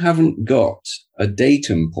you haven't got a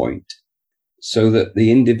datum point so that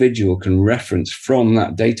the individual can reference from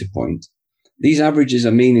that data point, these averages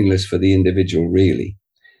are meaningless for the individual, really,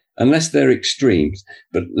 unless they're extremes.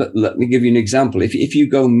 But let me give you an example. If you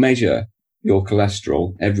go measure your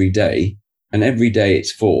cholesterol every day, and every day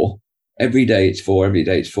it's 4, every day it's 4, every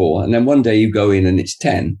day it's 4, and then one day you go in and it's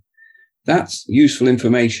 10, that's useful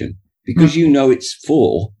information, because you know it's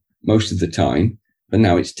 4 most of the time, but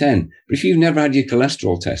now it's 10. But if you've never had your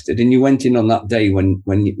cholesterol tested and you went in on that day when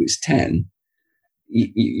it was 10,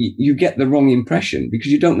 you get the wrong impression,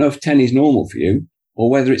 because you don't know if 10 is normal for you or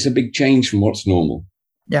whether it's a big change from what's normal.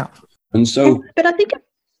 Yeah. And so, but I think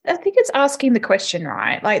it's asking the question,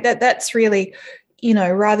 right? Like that's really,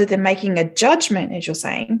 rather than making a judgment, as you're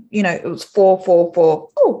saying, it was 4, 4, 4.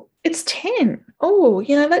 Oh, it's 10. Oh,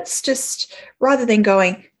 let's just, rather than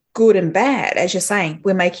going good and bad, as you're saying,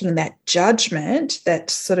 we're making that judgment, that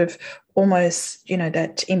sort of almost,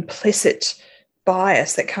 that implicit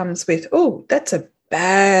bias that comes with, oh, that's a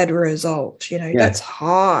bad result, that's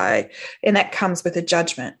high. And that comes with a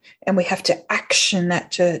judgment. And we have to action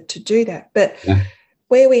that to do that. But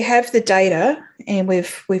where we have the data and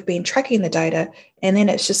we've been tracking the data, and then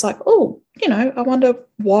it's just like, oh, I wonder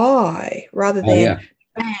why, rather than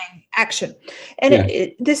bang, action.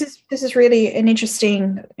 And this is really an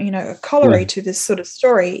interesting, a corollary to this sort of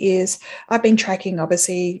story is I've been tracking,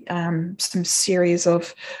 obviously, some series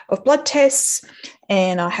of blood tests,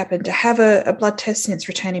 and I happen to have a blood test since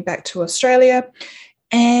returning back to Australia,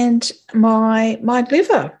 and my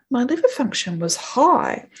liver function was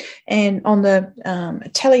high. And on the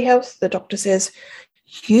telehealth, the doctor says,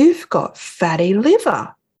 you've got fatty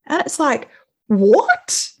liver. And it's like,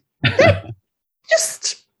 what?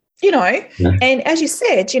 Just, and as you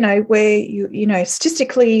said, where you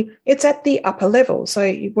statistically it's at the upper level.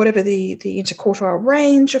 So whatever the interquartile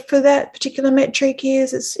range for that particular metric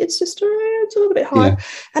is, it's just it's a little bit high.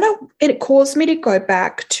 And it caused me to go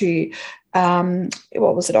back to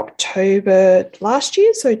what was it, October last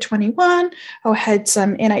year, so 21. I had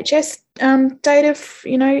some NHS data,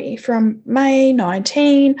 from May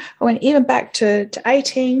 19. I went even back to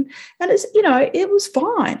 18, and it's, it was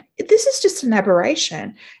fine. This is just an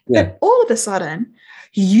aberration. But all of a sudden,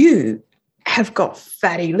 you have got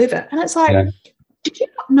fatty liver, and it's like, did you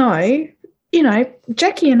not know?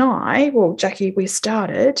 Jackie and I, we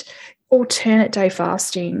started alternate day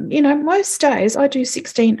fasting. Most days I do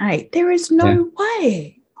 16/8. There is no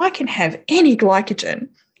way I can have any glycogen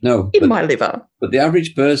in my liver. But the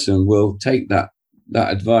average person will take that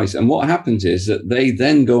advice. And what happens is that they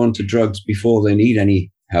then go on to drugs before they need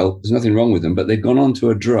any help. There's nothing wrong with them, but they've gone on to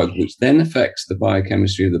a drug which then affects the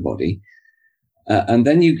biochemistry of the body. And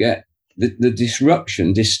then you get the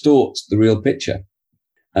disruption distorts the real picture.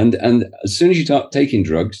 And as soon as you start taking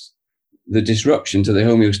drugs, the disruption to the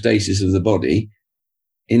homeostasis of the body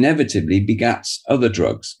inevitably begats other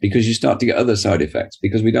drugs, because you start to get other side effects,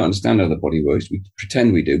 because we don't understand how the body works. We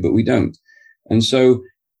pretend we do, but we don't. And so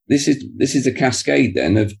this is a cascade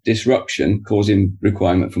then of disruption causing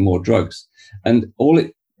requirement for more drugs. And all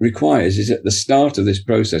it requires is at the start of this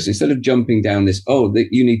process, instead of jumping down this, that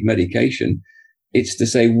you need medication, it's to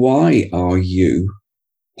say, why are you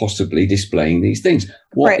possibly displaying these things?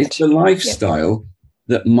 What is the lifestyle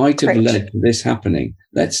that might have led to this happening?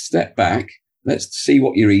 Let's step back. Let's see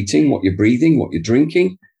what you're eating, what you're breathing, what you're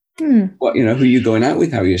drinking, what, who you're going out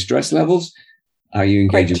with, how are your stress levels, how you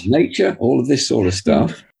engage with nature, all of this sort of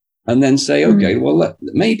stuff. And then say, okay, well,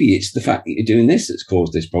 maybe it's the fact that you're doing this that's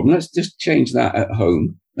caused this problem. Let's just change that at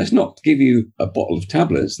home. Let's not give you a bottle of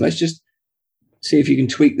tablets. Let's just see if you can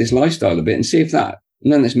tweak this lifestyle a bit and see if that,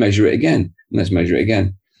 and then let's measure it again, and let's measure it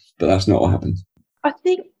again. But that's not what happens. I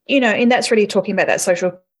think, and that's really talking about that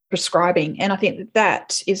social prescribing. And I think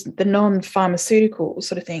that is the non-pharmaceutical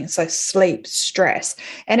sort of thing. So sleep, stress.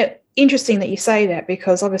 And interesting that you say that,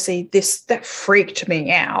 because obviously that freaked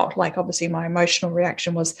me out. Like, obviously my emotional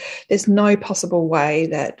reaction was, there's no possible way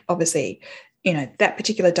that obviously, that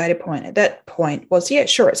particular data point at that point was,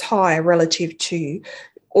 sure, it's higher relative to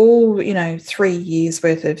all, 3 years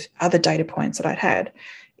worth of other data points that I'd had.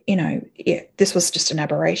 This was just an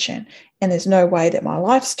aberration. And there's no way that my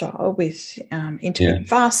lifestyle with intermittent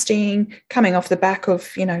fasting, coming off the back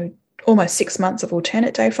of, almost 6 months of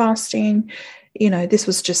alternate day fasting, this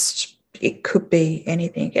was just, it could be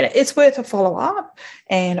anything. And it's worth a follow-up.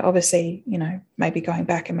 And obviously, maybe going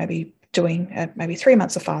back and maybe doing maybe 3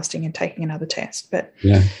 months of fasting and taking another test. But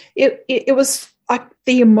it was like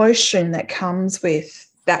the emotion that comes with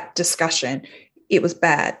that discussion. It was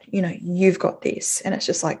bad. You've got this. And it's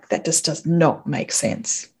just like, that just does not make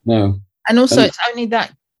sense. No. And also it's only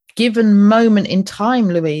that given moment in time,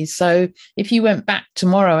 Louise. So if you went back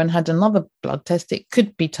tomorrow and had another blood test, it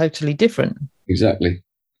could be totally different. Exactly.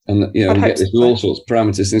 And, we get this with all sorts of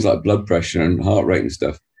parameters, things like blood pressure and heart rate and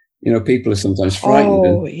stuff. People are sometimes frightened.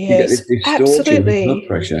 Oh, and you get this distortion of blood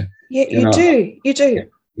pressure. Yeah, you do. You do.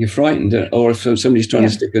 You're frightened, or if somebody's trying to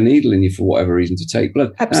stick a needle in you for whatever reason to take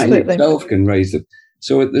blood, absolutely, that itself can raise the.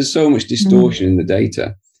 So there's so much distortion in the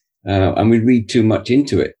data, and we read too much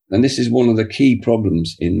into it. And this is one of the key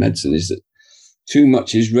problems in medicine, is that too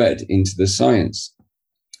much is read into the science,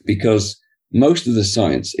 because most of the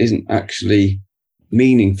science isn't actually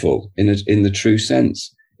meaningful in the true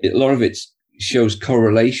sense. A lot of it shows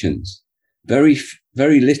correlations. Very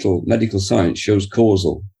little medical science shows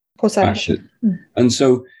causation. And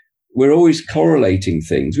so we're always correlating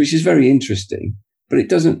things, which is very interesting, but it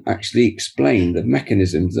doesn't actually explain the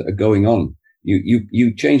mechanisms that are going on.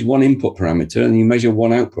 You change one input parameter and you measure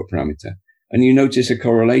one output parameter and you notice a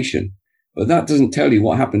correlation, but that doesn't tell you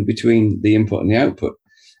what happened between the input and the output.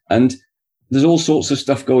 And there's all sorts of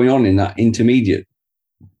stuff going on in that intermediate.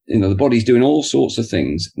 The body's doing all sorts of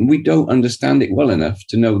things and we don't understand it well enough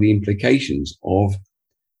to know the implications of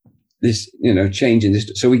this, change in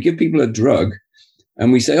this. So we give people a drug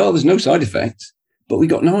and we say, oh, there's no side effects, but we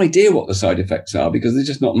got no idea what the side effects are because they're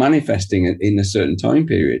just not manifesting in a certain time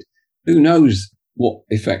period. Who knows what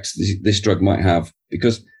effects this drug might have?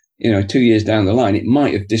 Because, 2 years down the line, it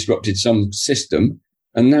might have disrupted some system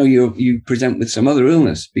and now you present with some other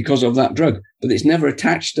illness because of that drug, but it's never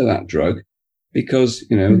attached to that drug because,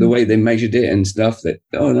 the way they measured it and stuff that,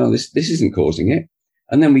 oh no, this isn't causing it.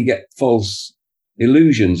 And then we get false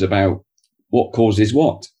illusions about what causes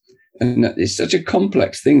what. And it's such a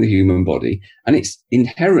complex thing, the human body, and it's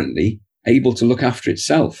inherently able to look after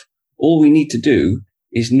itself. All we need to do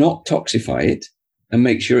is not toxify it and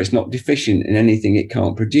make sure it's not deficient in anything it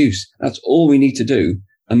can't produce. That's all we need to do.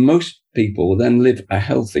 And most people will then live a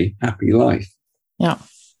healthy, happy life. Yeah.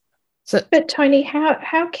 But Tony,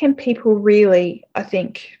 how can people really, I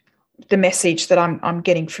think the message that I'm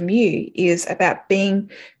getting from you is about being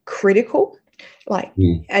critical, like,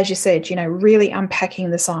 as you said, really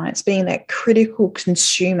unpacking the science, being that critical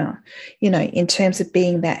consumer, in terms of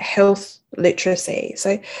being that health literacy.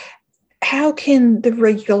 So how can the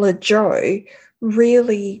regular Joe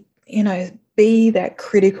really, be that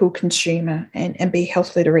critical consumer and be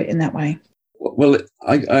health literate in that way? Well,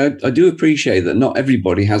 I do appreciate that not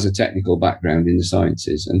everybody has a technical background in the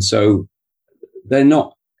sciences. And so they're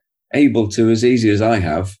not able to, as easy as I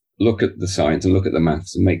have, look at the science and look at the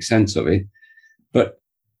maths and make sense of it. But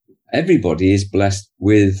everybody is blessed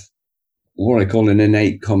with what I call an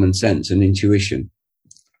innate common sense and intuition.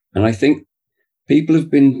 And I think people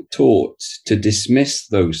have been taught to dismiss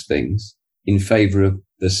those things in favor of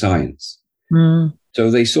the science.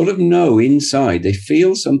 So they sort of know inside, they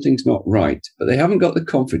feel something's not right, but they haven't got the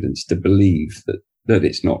confidence to believe that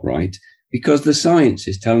it's not right because the science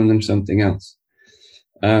is telling them something else.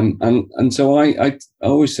 And so I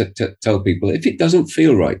always tell people, if it doesn't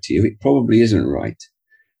feel right to you, it probably isn't right.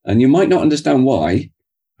 And you might not understand why,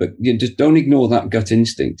 but you just don't ignore that gut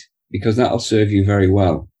instinct because that'll serve you very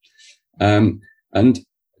well. And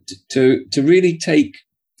to really take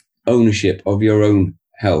ownership of your own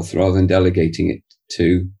health rather than delegating it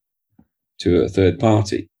to a third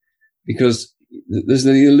party, because there's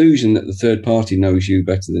the illusion that the third party knows you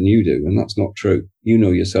better than you do. And that's not true. You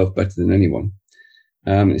know yourself better than anyone.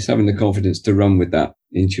 It's having the confidence to run with that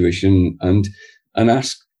intuition and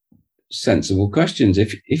ask sensible questions.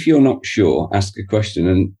 If you're not sure, ask a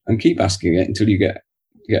question and keep asking it until you get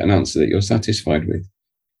an answer that you're satisfied with.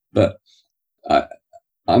 But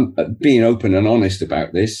I'm being open and honest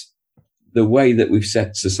about this. The way that we've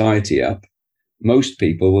set society up, most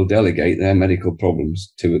people will delegate their medical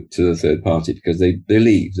problems to the third party because they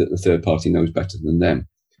believe that the third party knows better than them.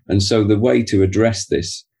 And so the way to address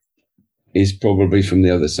this is probably from the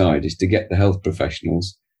other side, is to get the health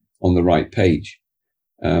professionals on the right page.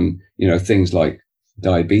 Things like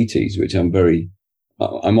diabetes, which I'm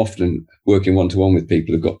often working one-to-one with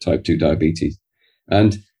people who've got type 2 diabetes.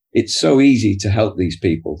 And it's so easy to help these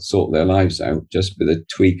people sort their lives out just with a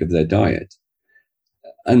tweak of their diet.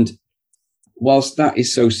 And whilst that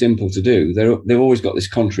is so simple to do, they've always got this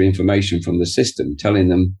contrary information from the system telling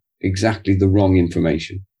them exactly the wrong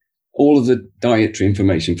information. All of the dietary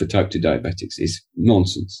information for type 2 diabetics is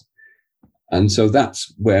nonsense. And so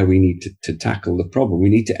that's where we need to tackle the problem. We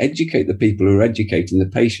need to educate the people who are educating the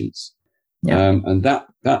patients. Yeah. And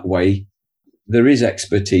that way, there is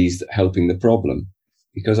expertise helping the problem.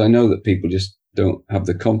 Because I know that people just don't have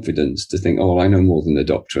the confidence to think, oh, well, I know more than the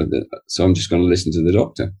doctor, so I'm just going to listen to the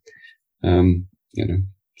doctor.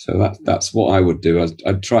 So that's what I would do.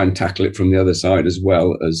 I'd try and tackle it from the other side as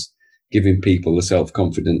well as giving people the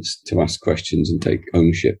self-confidence to ask questions and take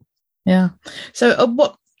ownership. Yeah. So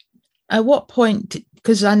at what point,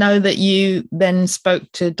 because I know that you then spoke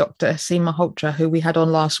to Dr. Seema Malhotra, who we had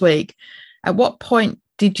on last week, at what point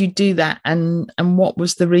did you do that and what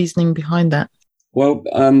was the reasoning behind that? Well,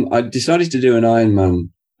 I decided to do an Ironman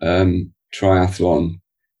triathlon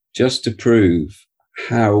just to prove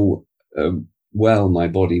how well my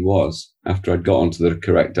body was after I'd got onto the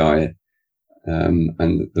correct diet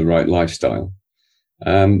and the right lifestyle.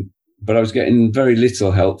 But I was getting very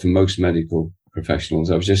little help from most medical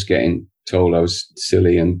professionals. I was just getting told I was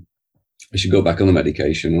silly and I should go back on the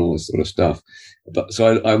medication and all this sort of stuff. But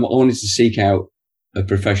so I wanted to seek out a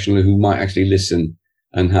professional who might actually listen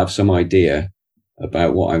and have some idea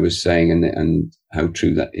about what I was saying and how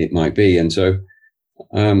true that it might be. And so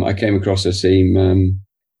I came across Aseem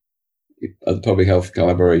at the Public Health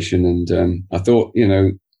Collaboration, and I thought,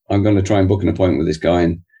 I'm going to try and book an appointment with this guy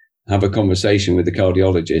and have a conversation with the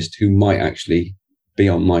cardiologist who might actually be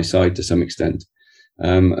on my side to some extent.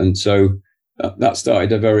 And so that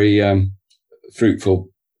started a very fruitful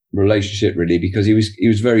relationship, really, because he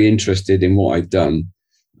was very interested in what I've done.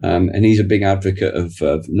 And he's a big advocate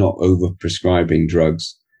of not over-prescribing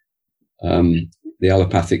drugs. The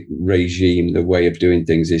allopathic regime, the way of doing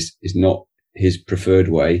things is not his preferred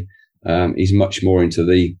way. He's much more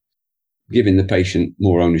into giving the patient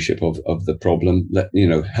more ownership of the problem,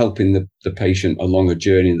 helping the patient along a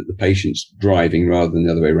journey that the patient's driving rather than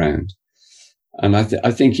the other way around. And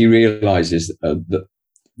I think he realizes that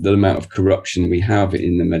the amount of corruption we have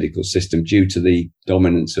in the medical system due to the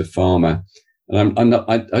dominance of pharma. And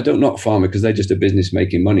I don't knock pharma because they're just a business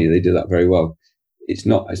making money. They do that very well. It's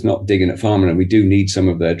not digging at pharma, and we do need some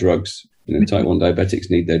of their drugs. Type 1 diabetics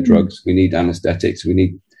need their drugs. We need anesthetics. We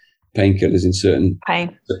need painkillers in certain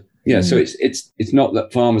pain. So it's not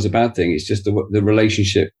that pharma's a bad thing. It's just the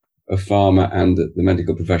relationship of pharma and the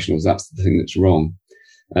medical professionals. That's the thing that's wrong.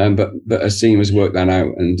 But Aseem has worked that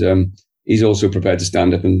out, and he's also prepared to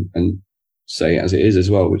stand up and say it as it is as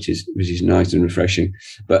well, which is nice and refreshing.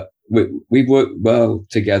 But we've worked well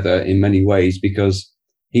together in many ways because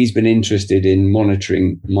he's been interested in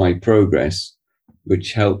monitoring my progress,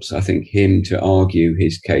 which helps, I think, him to argue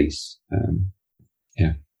his case.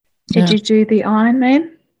 Did you do the Ironman?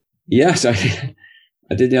 Yes, I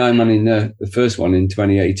did the Ironman in the first one in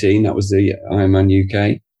 2018. That was the Ironman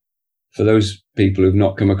UK. For those people who've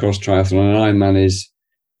not come across triathlon, an Ironman is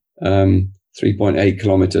 3.8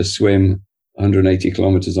 kilometers swim, 180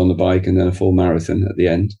 kilometers on the bike, and then a full marathon at the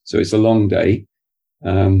end. So it's a long day,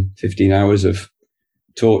 15 hours of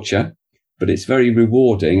torture, but it's very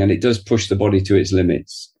rewarding, and it does push the body to its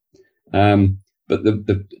limits. But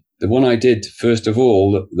the one I did, first of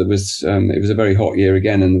all, there was it was a very hot year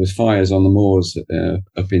again, and there was fires on the moors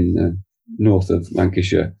up in north of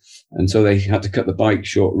Lancashire, and so they had to cut the bike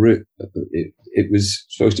short route. It was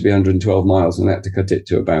supposed to be 112 miles, and they had to cut it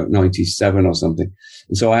to about 97 or something.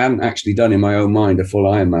 And so I hadn't actually done in my own mind a full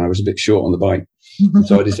Ironman. I was a bit short on the bike,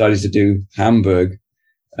 so I decided to do Hamburg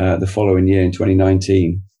the following year in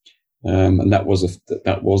 2019, and that was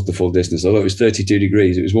the full distance. Although it was 32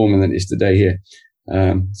 degrees, it was warmer than it is today here.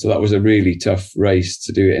 So that was a really tough race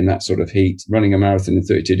to do it in that sort of heat. Running a marathon in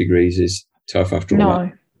 32 degrees is tough after all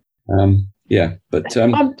that. But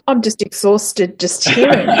I'm just exhausted just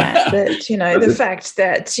hearing that. But the fact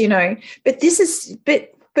that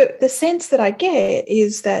but the sense that I get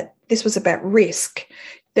is that this was about risk.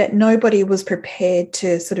 That nobody was prepared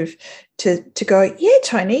to sort of to go, yeah,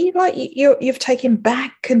 Tony, like you've taken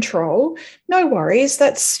back control. No worries.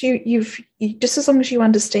 That's you've just as long as you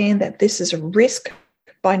understand that this is a risk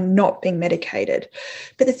by not being medicated.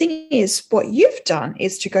 But the thing is, what you've done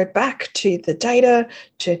is to go back to the data,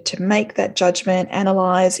 to make that judgment,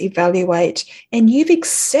 analyze, evaluate, and you've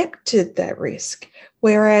accepted that risk.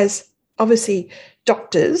 Whereas obviously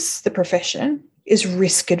doctors, the profession, is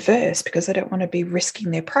risk adverse because they don't want to be risking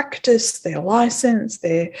their practice, their license,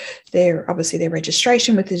 their obviously their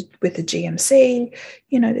registration with the GMC.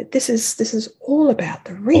 This is all about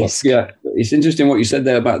the risk. It's interesting what you said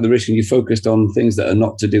there about the risk, and you focused on things that are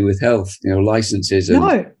not to do with health, licenses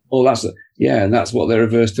and all that. And that's what they're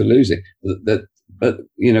averse to losing. But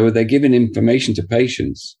they're giving information to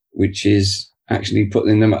patients, which is actually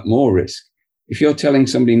putting them at more risk. If you're telling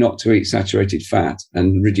somebody not to eat saturated fat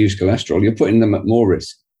and reduce cholesterol, you're putting them at more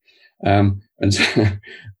risk. And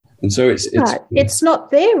so it's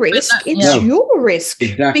not their risk, it's your risk.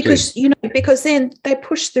 Exactly. Because then they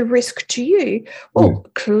push the risk to you. Well,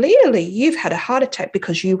 clearly you've had a heart attack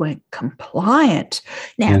because you weren't compliant.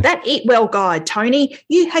 Now that Eat Well guide, Tony,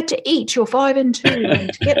 you had to eat your 5 and 2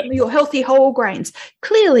 and get your healthy whole grains.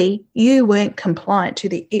 Clearly you weren't compliant to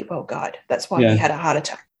the Eat Well guide. That's why you had a heart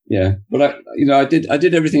attack. Yeah, but I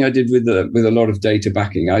did everything I did with a lot of data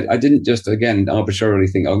backing. I didn't just, again, arbitrarily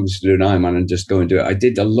think I'm just going to do an Ironman and just go and do it. I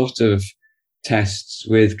did a lot of tests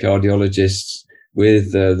with cardiologists,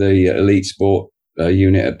 with the elite sport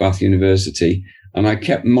unit at Bath University, and I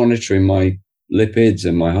kept monitoring my lipids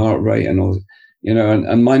and my heart rate and all,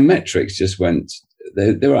 and my metrics just went.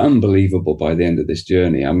 They were unbelievable by the end of this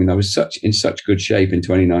journey. I mean, I was in such good shape in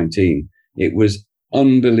 2019. It was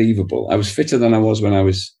unbelievable. I was fitter than I was when I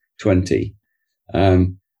was 20.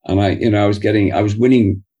 And I was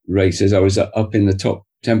winning races. I was up in the top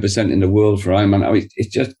 10% in the world for Ironman.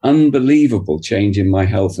 It's just unbelievable change in my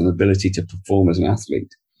health and ability to perform as an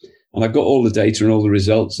athlete. And I've got all the data and all the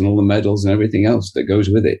results and all the medals and everything else that goes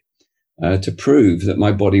with it to prove that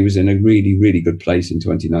my body was in a really, really good place in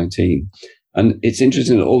 2019. And it's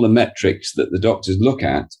interesting that all the metrics that the doctors look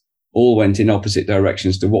at all went in opposite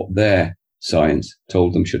directions to what their science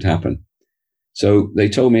told them should happen. So they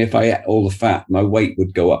told me if I ate all the fat, my weight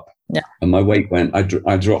would go up. Yeah. And my weight went, I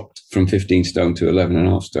dropped from 15 stone to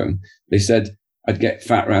 11.5 stone. They said I'd get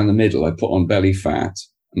fat around the middle. I put on belly fat.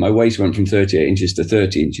 And my waist went from 38 inches to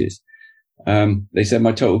 30 inches. They said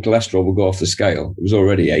my total cholesterol would go off the scale. It was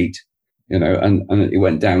already 8, and it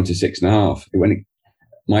went down to 6.5.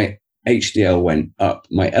 My HDL went up.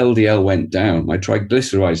 My LDL went down. My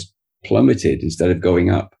triglycerides plummeted instead of going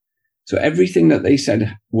up. So everything that they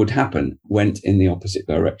said would happen went in the opposite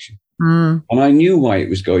direction. And I knew why it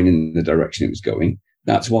was going in the direction it was going.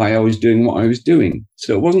 That's why I was doing what I was doing.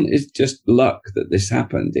 So it's just luck that this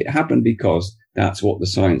happened. It happened because that's what the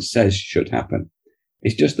science says should happen.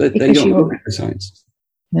 It's just that they don't look at the science.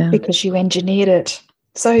 Yeah. Because you engineered it.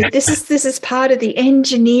 So this is part of the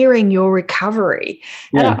engineering your recovery.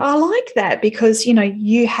 And I like that because,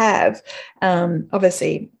 you have,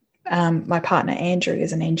 obviously, my partner, Andrew,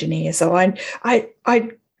 is an engineer. So I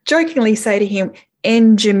jokingly say to him,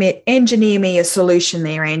 engineer me a solution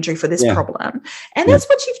there, Andrew, for this problem. And that's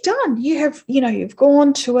what you've done. You have, you've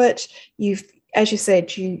gone to it. You've, as you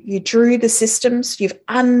said, you drew the systems. You've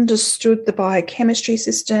understood the biochemistry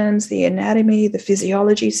systems, the anatomy, the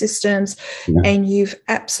physiology systems, and you've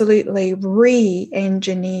absolutely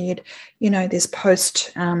re-engineered, this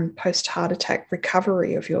post heart attack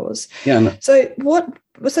recovery of yours. Yeah. So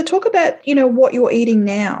talk about, what you're eating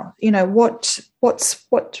now. What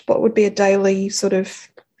would be a daily sort of,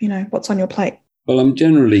 what's on your plate? Well, I'm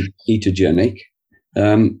generally ketogenic.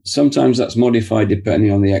 Sometimes that's modified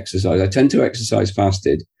depending on the exercise. I tend to exercise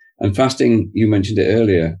fasted, and fasting, you mentioned it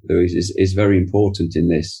earlier, Louise, is very important in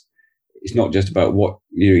this. It's not just about what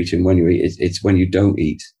you eat and when you eat, it's when you don't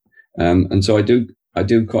eat. And so I do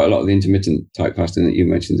quite a lot of the intermittent type fasting that you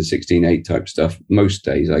mentioned, the 16-8 type stuff, most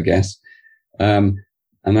days, I guess.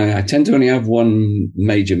 And I tend to only have one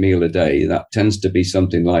major meal a day. That tends to be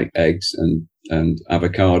something like eggs and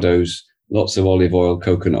avocados, lots of olive oil,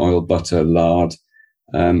 coconut oil, butter, lard.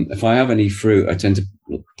 If I have any fruit, I tend to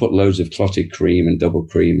put loads of clotted cream and double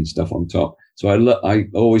cream and stuff on top. So I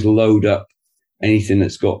always load up anything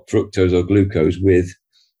that's got fructose or glucose with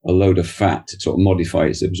a load of fat to sort of modify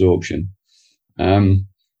its absorption. And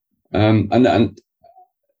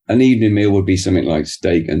an evening meal would be something like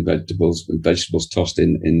steak and vegetables tossed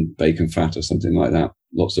in bacon fat or something like that.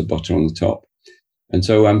 Lots of butter on the top. And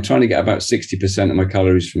so I'm trying to get about 60% of my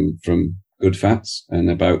calories from good fats and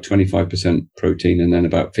about 25% protein and then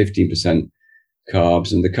about 15%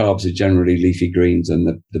 carbs. And the carbs are generally leafy greens and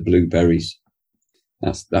the blueberries.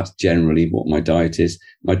 That's generally what my diet is.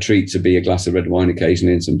 My treats would be a glass of red wine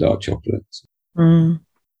occasionally and some dark chocolate.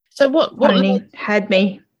 So what Tony had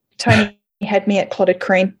me at clotted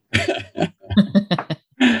cream.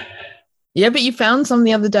 Yeah, but you found some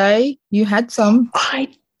the other day. You had some. I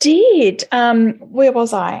did. Where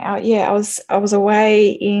was I? I was away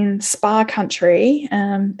in Spa Country.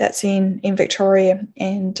 That's in Victoria,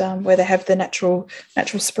 and where they have the natural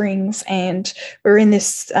springs. And we're in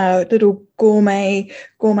this little gourmet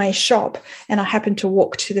shop, and I happened to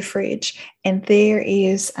walk to the fridge, and there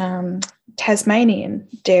is Tasmanian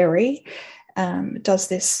Dairy. Does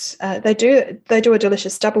this? They do a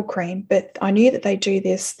delicious double cream, but I knew that they do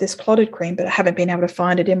this clotted cream, but I haven't been able to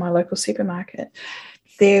find it in my local supermarket.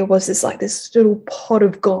 There was this little pot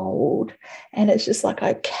of gold, and it's just like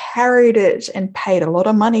I carried it and paid a lot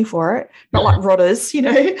of money for it, not like Rodders,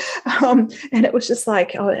 and it was just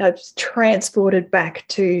like I was transported back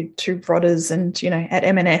to Rodders and at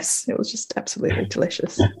M&S. It was just absolutely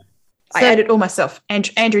delicious. I ate it all myself.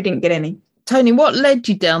 Andrew didn't get any. Tony, what led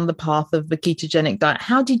you down the path of the ketogenic diet?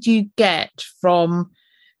 How did you get from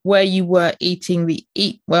where you were eating the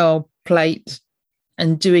Eat Well plate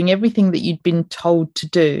and doing everything that you'd been told to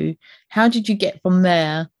do? How did you get from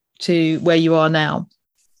there to where you are now?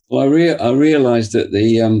 Well, I realized that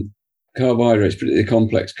the carbohydrates, particularly the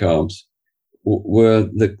complex carbs, were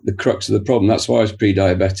the crux of the problem. That's why I was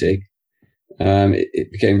pre-diabetic.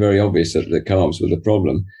 It became very obvious that the carbs were the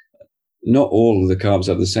problem. Not all of the carbs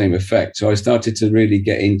have the same effect. So I started to really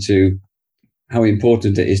get into how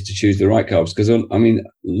important it is to choose the right carbs. Because, a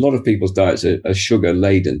lot of people's diets are sugar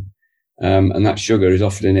laden. And that sugar is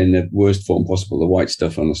often in the worst form possible, the white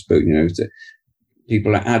stuff on a spoon.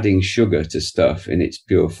 People are adding sugar to stuff in its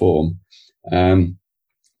pure form.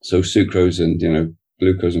 So sucrose and,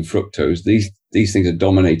 glucose and fructose, these things are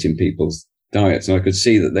dominating people's diets. And I could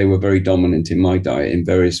see that they were very dominant in my diet in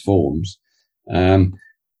various forms.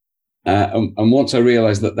 And once I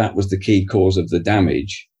realized that was the key cause of the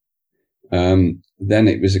damage, then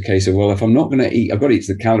it was a case of, well, if I'm not going to eat, I've got to eat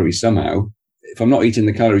the calories somehow. If I'm not eating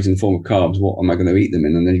the calories in the form of carbs, what am I going to eat them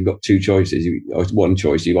in? And then you've got two choices. One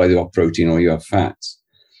choice, you either have protein or you have fats.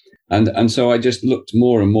 And so I just looked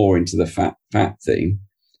more and more into the fat thing.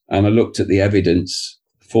 And I looked at the evidence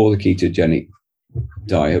for the ketogenic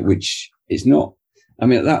diet, which is not, I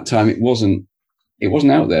mean, at that time, it wasn't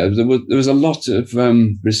out there. There was a lot of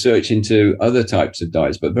research into other types of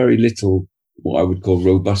diets, but very little what I would call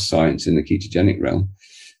robust science in the ketogenic realm.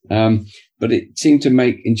 But it seemed to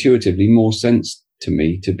make intuitively more sense to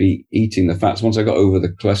me to be eating the fats once I got over the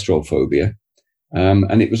cholesterol phobia.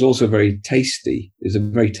 And it was also very tasty. It was a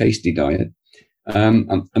very tasty diet.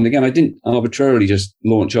 And again, I didn't arbitrarily just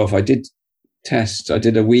launch off. I did tests. I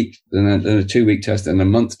did a week and then a 2-week test and a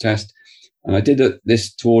month test. And I did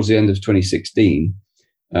this towards the end of 2016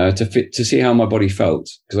 to see how my body felt,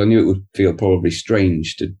 because I knew it would feel probably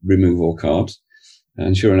strange to remove all carbs.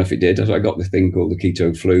 And sure enough, it did. I got the thing called the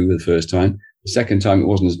keto flu the first time. The second time, it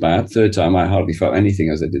wasn't as bad. Third time, I hardly felt anything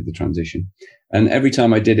as I did the transition. And every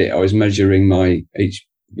time I did it, I was measuring my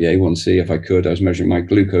HbA1c if I could. I was measuring my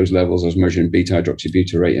glucose levels. I was measuring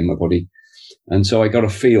beta-hydroxybutyrate in my body. And so I got a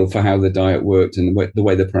feel for how the diet worked and the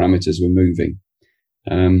way the parameters were moving.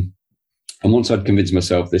 And once I'd convinced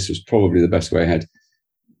myself this was probably the best way ahead,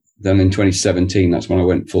 then in 2017, that's when I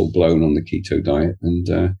went full blown on the keto diet.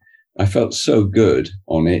 And I felt so good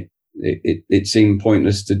on it. It seemed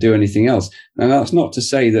pointless to do anything else. Now, that's not to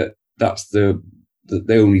say that that's the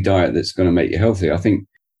only diet that's going to make you healthy. I think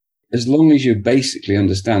as long as you basically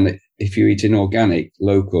understand that if you eat in organic,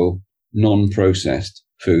 local, non-processed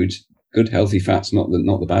foods, good healthy fats, not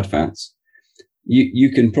the bad fats,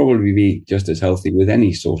 you can probably be just as healthy with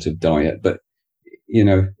any sort of diet. But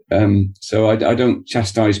so I don't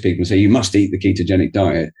chastise people and say you must eat the ketogenic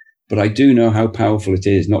diet, but I do know how powerful it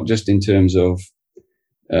is, not just in terms of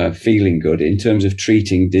feeling good, in terms of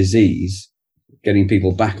treating disease, getting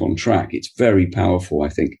people back on track. It's very powerful, I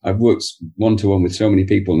think. I've worked one-to-one with so many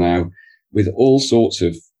people now with all sorts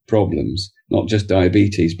of problems, not just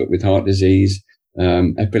diabetes, but with heart disease,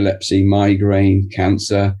 epilepsy, migraine,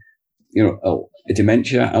 cancer,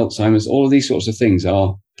 dementia, Alzheimer's. All of these sorts of things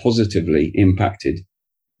are positively impacted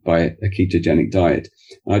by a ketogenic diet.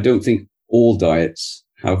 And I don't think all diets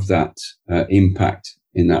have that impact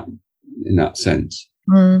in that sense.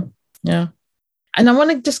 Yeah. And I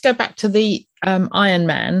want to just go back to the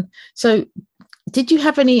Ironman. So had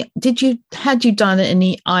you done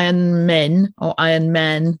any Ironmen or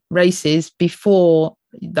Ironman races before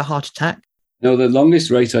the heart attack? No, the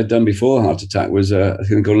longest race I'd done before the heart attack was I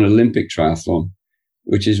think called an Olympic triathlon,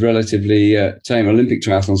 which is relatively tame. Olympic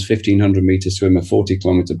triathlon's 1,500 meter swim, a 40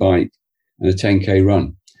 kilometer bike, and a 10K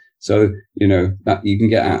run. So, that you can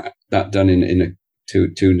get that done in a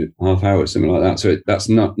 2.5 hours, something like that. So that's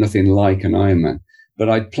nothing like an Ironman. But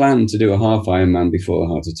I'd planned to do a half Ironman before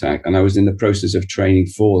the heart attack, and I was in the process of training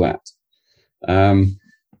for that.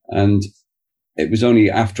 And it was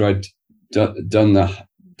only after I'd done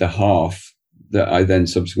the half that I then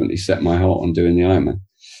subsequently set my heart on doing the Ironman.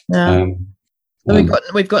 Yeah.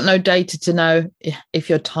 We've got no data to know if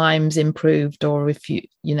your time's improved or if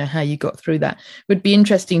how you got through that. It would be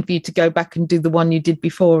interesting for you to go back and do the one you did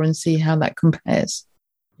before and see how that compares.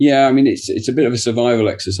 Yeah, I mean, it's a bit of a survival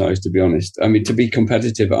exercise, to be honest. I mean, to be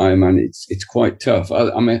competitive at Ironman, it's quite tough.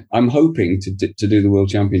 I'm hoping to do the World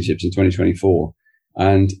Championships in 2024,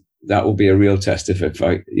 and that will be a real test if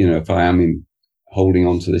I am holding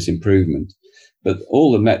on to this improvement. But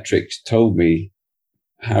all the metrics told me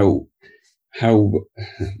how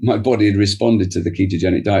my body had responded to the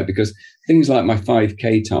ketogenic diet, because things like my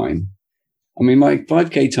 5K time, I mean, my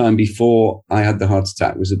 5K time before I had the heart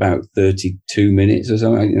attack was about 32 minutes or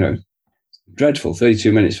something, dreadful,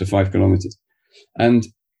 32 minutes for 5 kilometers. And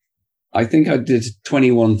I think I did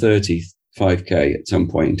 21:30 5K at some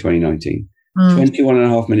point in 2019, 21 and a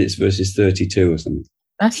half minutes versus 32 or something.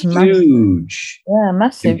 That's huge.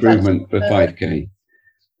 Massive improvement for 5K.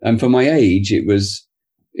 And for my age, it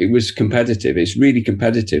was competitive. It's really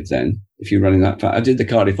competitive then if you're running that fast. I did the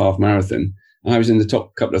Cardiff Half Marathon and I was in the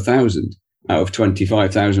top couple of thousand out of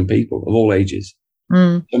 25,000 people of all ages.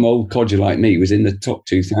 Some old codger like me was in the top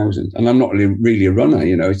 2,000, and I'm not really a runner.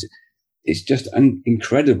 It's just an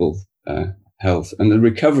incredible health, and the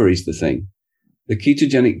recovery is the thing. The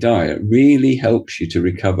ketogenic diet really helps you to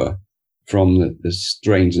recover from the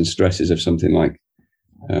strains and stresses of something like,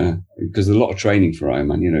 because there's a lot of training for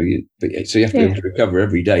Ironman, so you have to be able to recover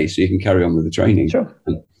every day so you can carry on with the training. Sure.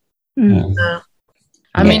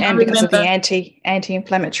 I because of the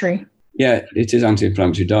anti-inflammatory. Yeah, it is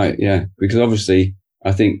anti-inflammatory diet. Yeah, because obviously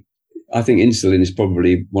I think I think insulin is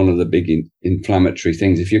probably one of the big inflammatory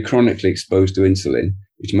things. If you're chronically exposed to insulin,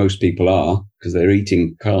 which most people are because they're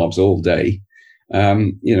eating carbs all day,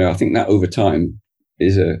 I think that over time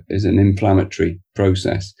is an inflammatory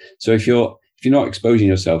process. So if you're not exposing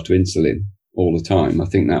yourself to insulin all the time, I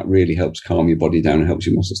think that really helps calm your body down and helps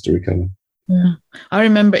your muscles to recover. Yeah. I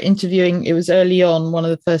remember interviewing, it was early on, one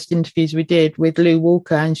of the first interviews we did with Lou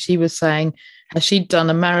Walker, and she was saying how she'd done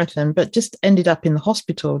a marathon, but just ended up in the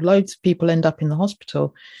hospital. Loads of people end up in the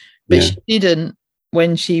hospital, but she didn't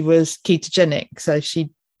when she was ketogenic. So she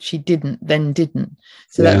didn't.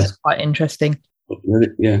 So that was quite interesting.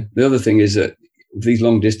 Yeah. The other thing is that these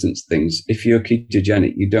long distance things, if you're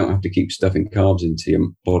ketogenic, you don't have to keep stuffing carbs into your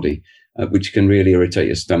body, which can really irritate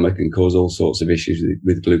your stomach and cause all sorts of issues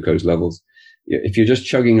with glucose levels. If you're just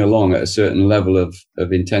chugging along at a certain level of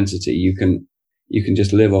intensity, you can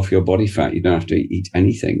just live off your body fat. You don't have to eat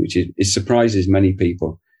anything, which it surprises many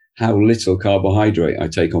people how little carbohydrate I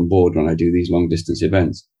take on board when I do these long distance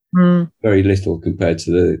events. Very little compared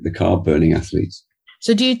to the carb burning athletes.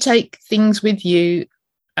 So do you take things with you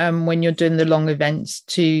when you're doing the long events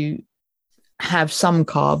to have some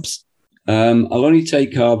carbs? I'll only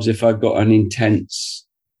take carbs if I've got an intense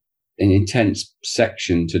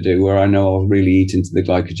section to do where I know I'll really eat into the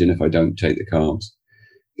glycogen if I don't take the carbs,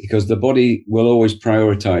 because the body will always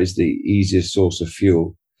prioritize the easiest source of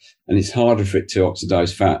fuel, and it's harder for it to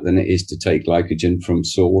oxidize fat than it is to take glycogen from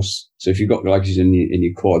source. So if you've got glycogen in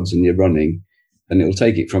your quads and you're running, then it'll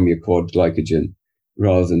take it from your quad glycogen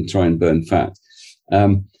rather than try and burn fat.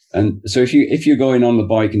 And so if you're going on the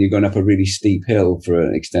bike and you're going up a really steep hill for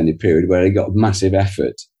an extended period where you got massive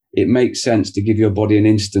effort, it makes sense to give your body an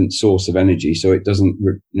instant source of energy so it doesn't,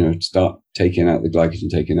 start taking out the glycogen,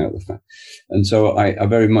 taking out the fat. And so I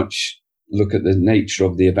very much look at the nature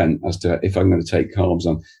of the event as to if I'm going to take carbs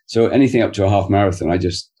on. So anything up to a half marathon, I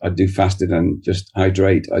do fasted and just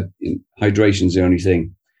hydrate. Hydration's the only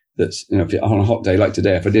thing that's, if on a hot day like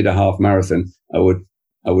today, if I did a half marathon, I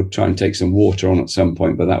would try and take some water on at some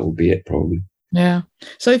point, but that would be it probably. Yeah.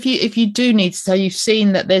 So if you do need, so you've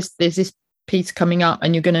seen that there's this piece coming up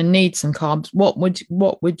and you're going to need some carbs, what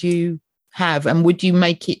would you have, and would you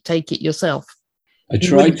take it yourself? I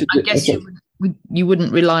guess you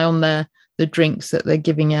wouldn't rely on the drinks that they're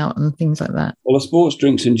giving out and things like that. Well, the sports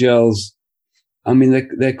drinks and gels, I mean,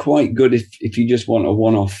 they're quite good if you just want a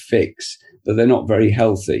one-off fix, but they're not very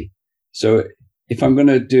healthy. So if I'm going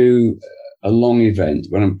to do a long event,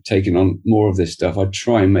 when I'm taking on more of this stuff, I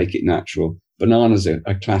try and make it natural. Bananas are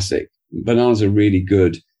a classic. Bananas are a really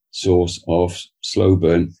good source of slow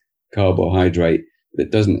burn carbohydrate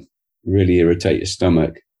that doesn't really irritate your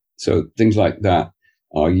stomach. So things like that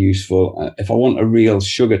are useful. If I want a real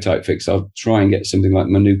sugar type fix, I'll try and get something like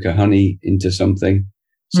Manuka honey into some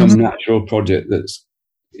natural product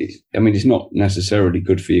it's not necessarily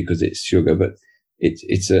good for you because it's sugar, but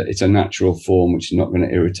it's a natural form which is not going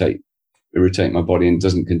to irritate my body and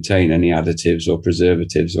doesn't contain any additives or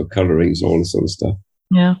preservatives or colorings or all this sort of stuff.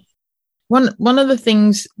 Yeah. One of the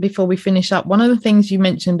things, before we finish up, one of the things you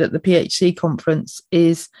mentioned at the PHC conference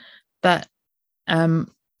is that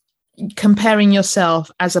comparing yourself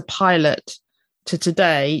as a pilot to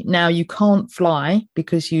today, now you can't fly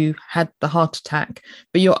because you had the heart attack,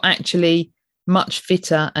 but you're actually much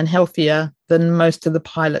fitter and healthier than most of the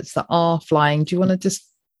pilots that are flying. Do you want to just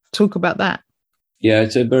talk about that? Yeah,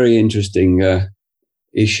 it's a very interesting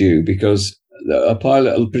issue because a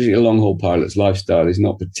particularly a long-haul pilot's lifestyle is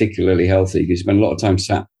not particularly healthy. You spend a lot of time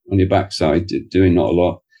sat on your backside doing not a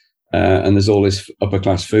lot. And there's all this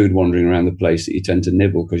upper-class food wandering around the place that you tend to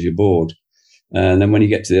nibble because you're bored. And then when you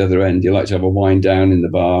get to the other end, you like to have a wind down in the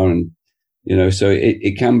bar. And, so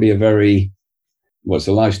it can be it's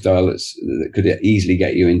a lifestyle that could easily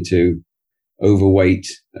get you into overweight,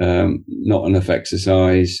 not enough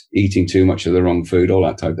exercise, eating too much of the wrong food, all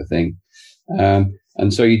that type of thing.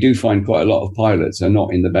 And so you do find quite a lot of pilots are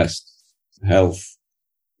not in the best health.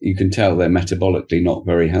 You can tell they're metabolically not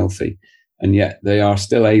very healthy. And yet they are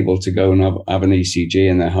still able to go and have an ECG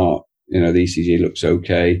in their heart. The ECG looks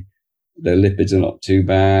okay. Their lipids are not too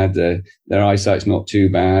bad. Their eyesight's not too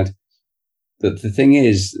bad. But the thing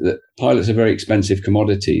is that pilots are very expensive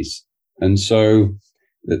commodities. And so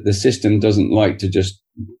the system doesn't like to just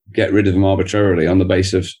get rid of them arbitrarily on the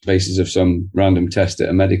basis of some random test at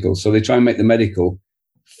a medical. So they try and make the medical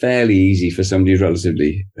fairly easy for somebody who's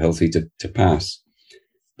relatively healthy to pass.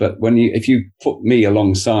 But if you put me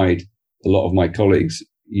alongside a lot of my colleagues,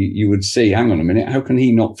 you would see, hang on a minute, how can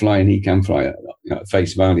he not fly and he can fly at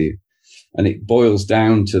face value? And it boils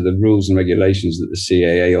down to the rules and regulations that the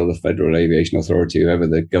CAA or the Federal Aviation Authority, whoever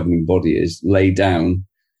the governing body is, lay down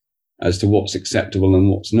as to what's acceptable and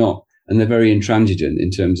what's not. and they're very intransigent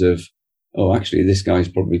in terms of, oh, actually, this guy's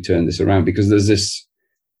probably turned this around, because there's this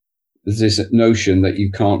notion that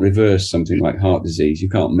you can't reverse something like heart disease. You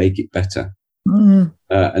can't make it better. Mm.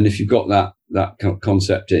 And if you've got that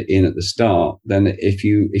concept in at the start, then if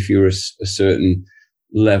you're a certain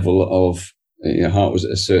level of, your heart was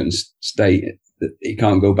at a certain state, it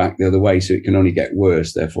can't go back the other way. So it can only get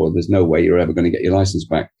worse. Therefore, there's no way you're ever going to get your license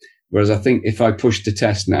back. Whereas I think if I pushed the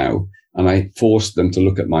test now and I forced them to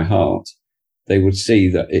look at my heart, they would see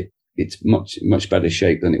that it's much, much better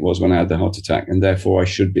shape than it was when I had the heart attack. And therefore I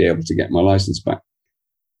should be able to get my license back.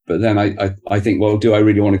 But then I think, well, do I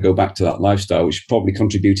really want to go back to that lifestyle, which probably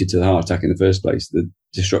contributed to the heart attack in the first place? The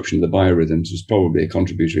disruption of the biorhythms was probably a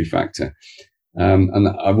contributory factor. And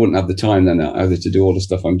I wouldn't have the time then either to do all the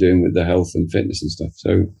stuff I'm doing with the health and fitness and stuff.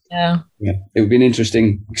 So yeah, it would be an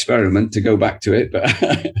interesting experiment to go back to it, but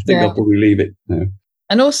I think I'll probably leave it now.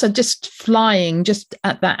 And also just flying just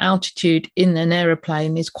at that altitude in an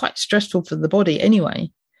aeroplane is quite stressful for the body anyway,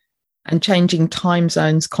 and changing time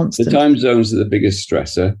zones constantly. The time zones are the biggest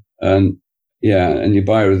stressor. And your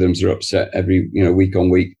biorhythms are upset every, week on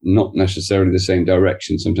week, not necessarily the same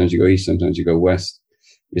direction. Sometimes you go east, sometimes you go west.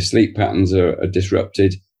 Your sleep patterns are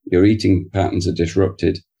disrupted. Your eating patterns are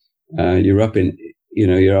disrupted. You're up in,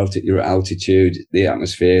 your altitude. The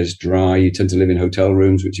atmosphere is dry. You tend to live in hotel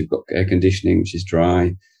rooms, which have got air conditioning, which is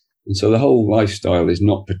dry. And so the whole lifestyle is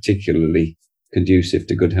not particularly conducive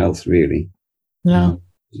to good health, really. Yeah.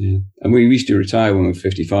 And we used to retire when we were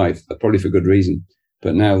 55, probably for good reason.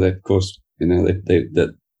 But now, of course,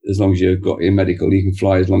 that as long as you've got your medical, you can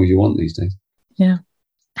fly as long as you want these days. Yeah.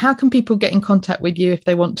 How can people get in contact with you if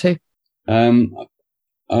they want to?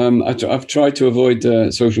 I've tried to avoid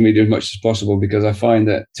social media as much as possible, because I find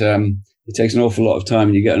that it takes an awful lot of time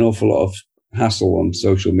and you get an awful lot of hassle on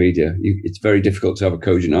social media. It's very difficult to have a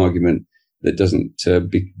cogent argument that doesn't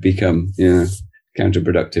become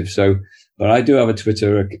counterproductive. So, but I do have a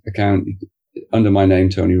Twitter account under my name,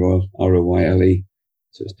 Tony Royle, Royle.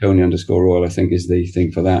 So it's Tony_Royle, I think, is the thing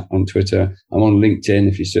for that on Twitter. I'm on LinkedIn.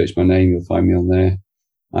 If you search my name, you'll find me on there.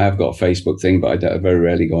 I have got a Facebook thing, but I very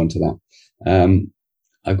rarely go onto that.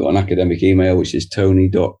 I've got an academic email, which is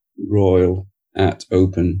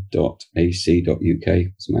tony.royle@open.ac.uk.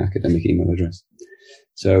 It's my academic email address.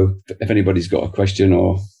 So if anybody's got a question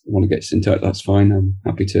or want to get in touch, that's fine. I'm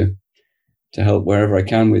happy to help wherever I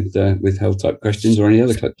can with health type questions or any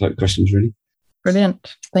other type questions, really.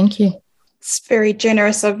 Brilliant. Thank you. It's very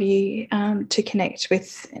generous of you to connect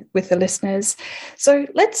with the listeners. So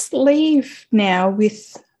let's leave now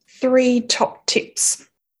with 3 top tips.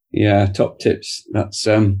 Yeah, top tips. That's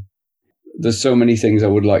there's so many things I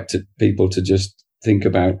would like people to just think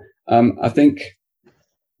about. I think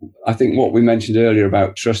what we mentioned earlier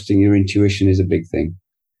about trusting your intuition is a big thing.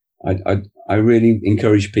 I really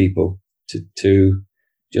encourage people to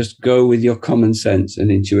just go with your common sense and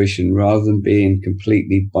intuition rather than being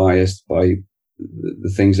completely biased by the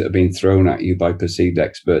things that have been thrown at you by perceived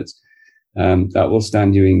experts. That will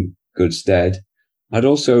stand you in good stead. I'd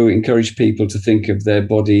also encourage people to think of their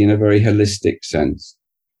body in a very holistic sense.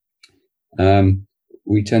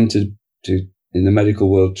 We tend to, in the medical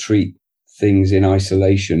world, treat things in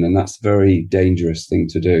isolation, and that's a very dangerous thing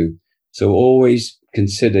to do. So always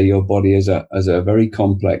consider your body as a very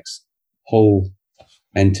complex whole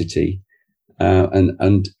entity,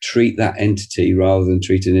 and treat that entity rather than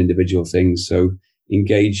treating individual things. So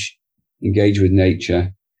engage with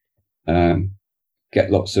nature, get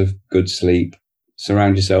lots of good sleep,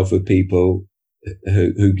 surround yourself with people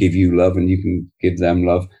who give you love and you can give them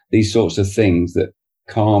love. These sorts of things that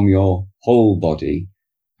calm your whole body,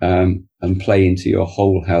 and play into your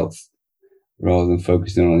whole health rather than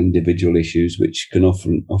focusing on individual issues, which can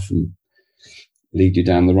often lead you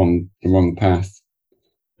down the wrong path.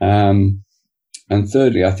 And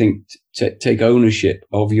thirdly, I think take ownership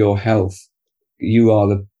of your health. You are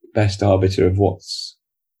the best arbiter of what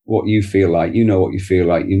you feel like. You know what you feel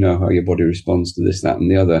like. You know how your body responds to this, that,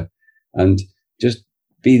 and the other. And just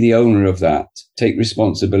be the owner of that. Take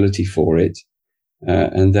responsibility for it.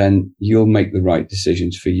 And then you'll make the right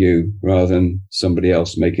decisions for you rather than somebody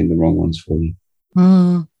else making the wrong ones for you.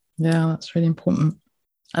 Yeah, that's really important.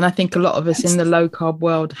 And I think a lot of us in the low carb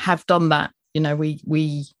world have done that.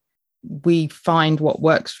 We find what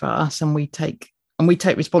works for us and we take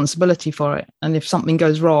responsibility for it. And if something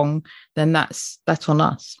goes wrong, then that's on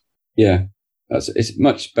us. Yeah, it's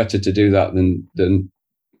much better to do that than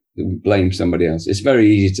blame somebody else. It's very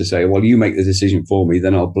easy to say, well, you make the decision for me,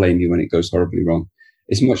 then I'll blame you when it goes horribly wrong.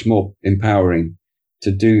 It's much more empowering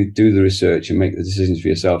to do the research and make the decisions for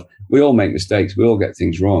yourself. We all make mistakes. We all get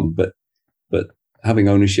things wrong, but having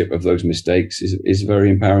ownership of those mistakes is very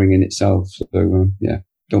empowering in itself. So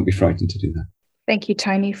don't be frightened to do that. Thank you,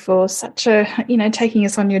 Tony, for such a, taking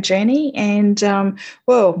us on your journey and,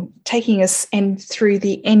 taking us through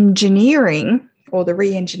the engineering or the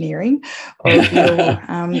re-engineering of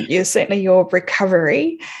your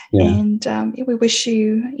recovery. Yeah. And we wish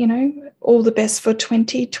you, all the best for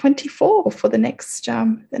 2024 for the next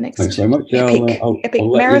Thanks very much. epic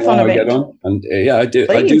I'll marathon event. Get on. And I do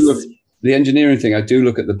look the engineering thing. I do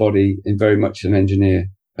look at the body in very much an engineer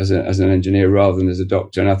as an engineer rather than as a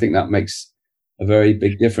doctor, and I think that makes a very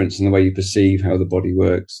big difference in the way you perceive how the body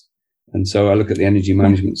works. And so I look at the energy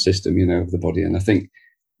management system, of the body. And I think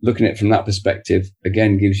looking at it from that perspective,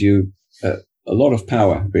 again, gives you a lot of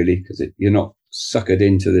power, really, because you're not suckered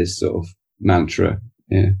into this sort of mantra.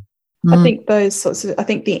 Yeah. I think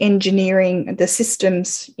the engineering, the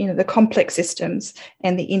systems, the complex systems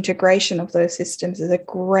and the integration of those systems is a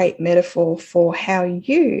great metaphor for how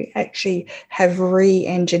you actually have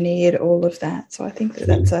re-engineered all of that. So I think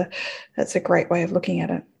that's a great way of looking at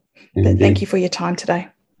it. But thank you for your time today.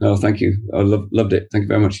 Oh, thank you. I loved it. Thank you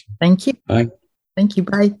very much. Thank you. Bye. Thank you.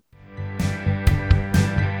 Bye.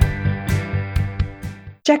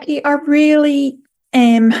 Jackie, I really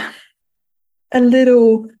am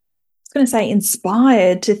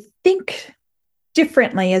inspired to think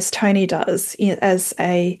differently as Tony does as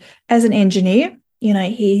an engineer.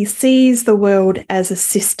 He sees the world as a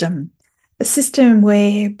system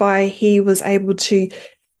whereby he was able to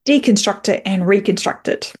deconstruct it and reconstruct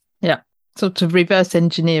it. Yeah, sort of reverse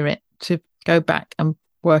engineer it to go back and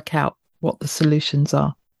work out what the solutions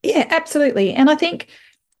are. Yeah, absolutely. And I think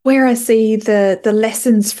where I see the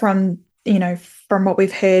lessons from what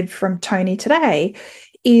we've heard from Tony today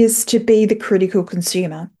is to be the critical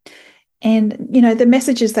consumer. And, the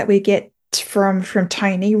messages that we get from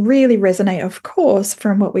Tony really resonate, of course,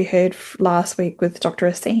 from what we heard last week with Dr.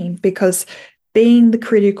 Asim, because being the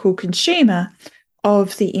critical consumer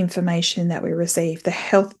of the information that we receive, the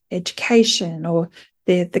health education or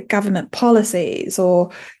the government policies,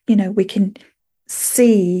 or, we can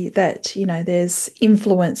see that, there's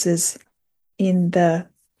influences in the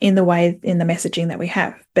messaging that we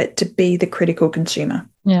have, but to be the critical consumer.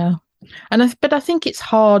 Yeah. But I think it's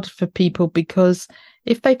hard for people because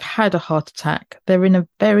if they've had a heart attack, they're in a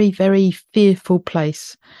very, very fearful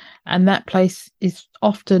place. And that place is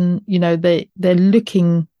often, they're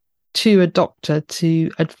looking to a doctor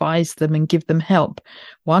to advise them and give them help.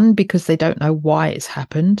 One, because they don't know why it's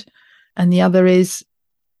happened. And the other is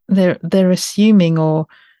they're assuming, or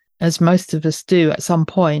as most of us do at some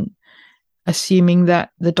point, assuming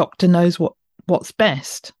that the doctor knows what's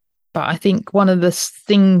best. But I think one of the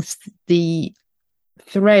things, the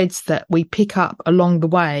threads that we pick up along the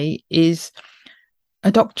way is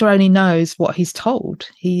a doctor only knows what he's told.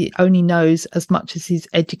 He only knows as much as his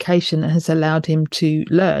education has allowed him to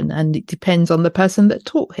learn, and it depends on the person that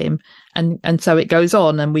taught him. And so it goes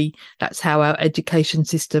on, and that's how our education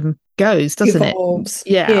system goes, doesn't Evolves.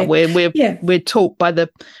 it? Yeah. We're taught by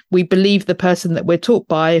we believe the person that we're taught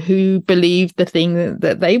by, who believed the thing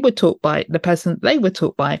that they were taught by, the person that they were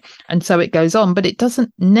taught by. And so it goes on, but it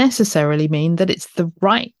doesn't necessarily mean that it's the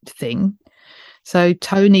right thing. So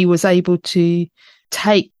Tony was able to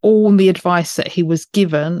take all the advice that he was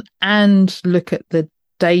given and look at the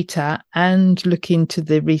data and look into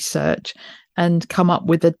the research and come up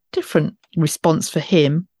with a different response for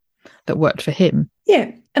him that worked for him. Yeah.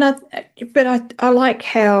 And I like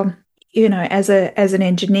how, as an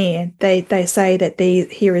engineer, they say that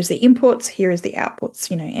here is the inputs, here is the outputs,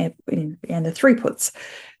 and the throughputs.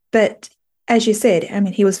 But as you said,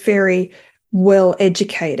 he was very well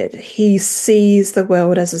educated. He sees the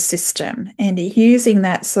world as a system, and using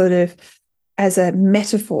that sort of as a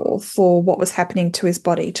metaphor for what was happening to his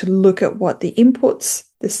body, to look at what the inputs,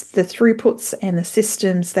 the throughputs and the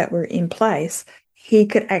systems that were in place, he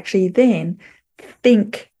could actually then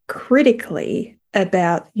think critically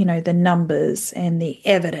about, the numbers and the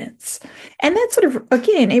evidence. And that sort of,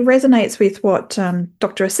 again, it resonates with what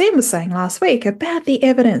Dr. Asim was saying last week about the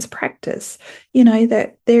evidence practice,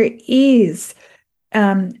 that there is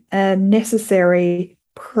a necessary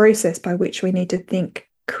process by which we need to think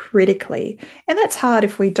critically. And that's hard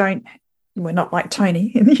if we're not like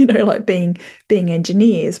Tony, like being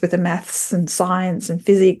engineers with the maths and science and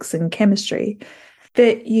physics and chemistry.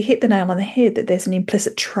 That you hit the nail on the head, that there's an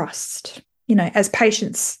implicit trust. As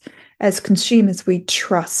patients, as consumers, we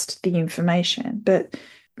trust the information. But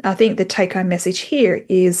I think the take-home message here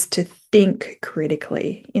is to think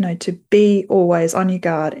critically, to be always on your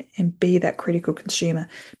guard and be that critical consumer,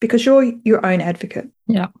 because you're your own advocate.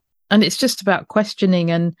 Yeah. And it's just about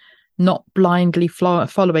questioning and not blindly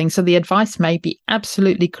following. So the advice may be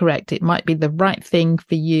absolutely correct. It might be the right thing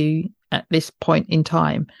for you at this point in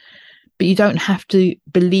time, but you don't have to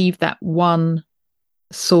believe that one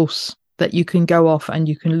source. That you can go off and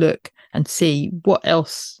you can look and see what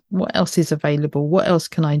else is available. What else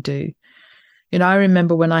can I do? You know, I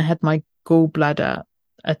remember when I had my gallbladder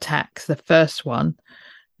attacks, the first one,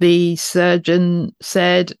 the surgeon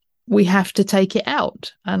said, we have to take it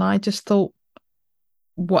out. And I just thought,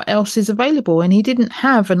 what else is available? And he didn't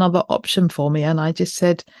have another option for me. And I just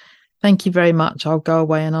said, thank you very much. I'll go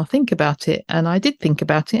away and I'll think about it. And I did think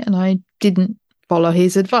about it, and I didn't follow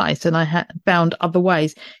his advice, and I found other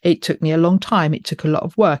ways. It took me a long time. It took a lot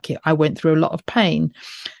of work. I went through a lot of pain.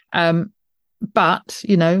 But,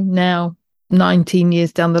 you know, now 19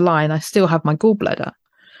 years down the line, I still have my gallbladder.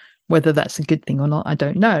 Whether that's a good thing or not, I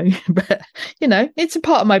don't know. But, you know, it's a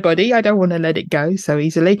part of my body. I don't want to let it go so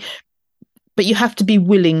easily. But you have to be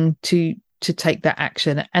willing to take that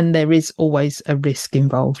action. And there is always a risk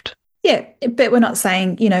involved. Yeah, but we're not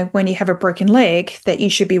saying, you know, when you have a broken leg that you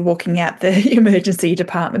should be walking out the emergency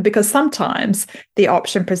department, because sometimes the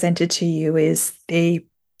option presented to you is the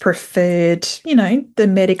preferred, you know, the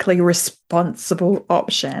medically responsible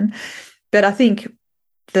option. But I think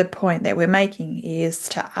the point that we're making is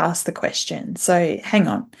to ask the question. So hang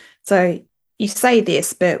on. So you say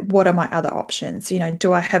this, but what are my other options? You know,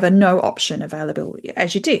 do I have a no option available?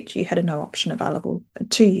 As you did, you had a no option available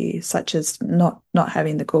to you, such as not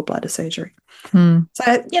having the gallbladder surgery.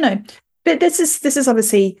 So, you know, but this is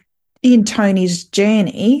obviously in Tony's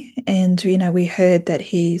journey. And, you know, we heard that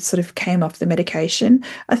he sort of came off the medication.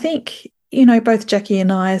 I think, you know, both Jackie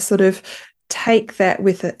and I sort of take that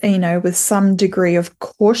with, you know, with some degree of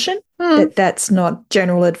caution. That's not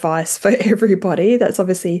general advice for everybody. That's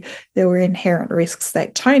obviously, there were inherent risks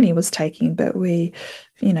that Tony was taking, but we,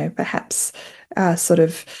 you know, perhaps sort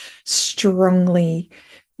of strongly,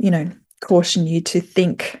 you know, caution you to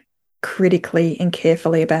think critically and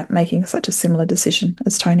carefully about making such a similar decision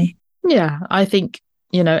as Tony. Yeah, I think,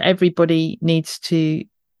 you know, everybody needs to,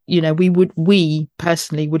 you know, we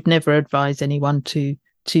personally would never advise anyone to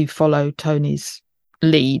follow Tony's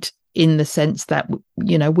lead, in the sense that,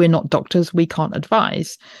 you know, we're not doctors, we can't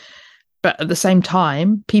advise. But at the same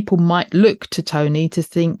time, people might look to Tony to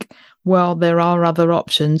think, well, there are other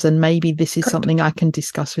options, and maybe this is something I can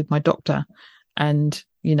discuss with my doctor. And,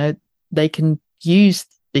 you know, they can use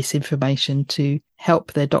this information to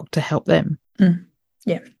help their doctor help them.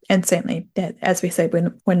 Yeah, and certainly, as we said,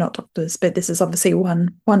 we're not doctors, but this is obviously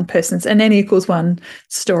one person's, and N equals one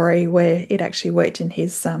story where it actually worked in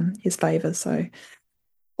his favour. So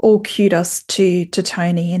all kudos to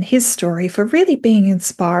Tony and his story for really being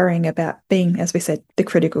inspiring about being, as we said, the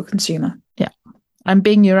critical consumer. Yeah, and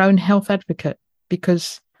being your own health advocate,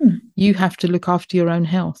 because you have to look after your own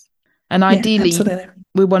health. And ideally,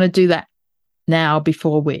 we want to do that now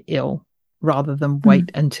before we're ill, rather than wait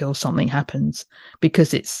until something happens,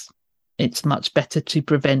 because it's much better to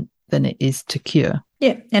prevent than it is to cure.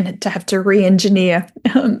 Yeah, and to have to re-engineer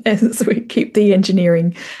as we keep the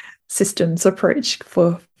engineering systems approach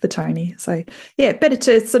for Tony. So, yeah, better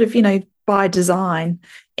to sort of, you know, by design,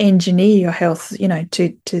 engineer your health, you know,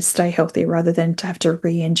 to stay healthy, rather than to have to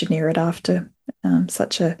re-engineer it after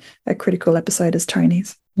such a critical episode as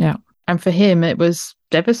Tony's. Yeah, and for him, it was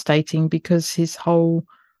devastating, because his whole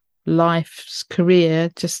life's career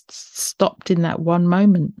just stopped in that one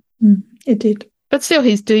moment. It did. But still,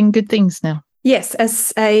 he's doing good things now. Yes,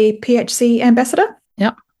 as a PHC ambassador.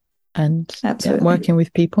 Yeah. And working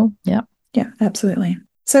with people. Yeah. Yeah, absolutely.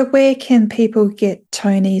 So where can people get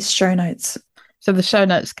Tony's show notes? So the show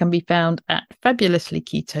notes can be found at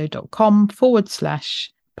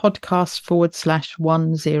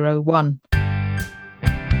fabulouslyketo.com/podcast/101.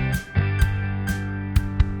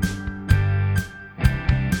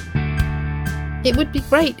 It would be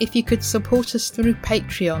great if you could support us through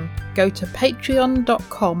Patreon. Go to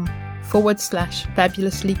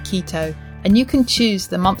patreon.com/fabulouslyketo and you can choose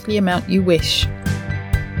the monthly amount you wish.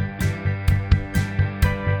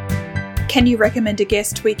 Can you recommend a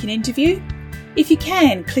guest we can interview? If you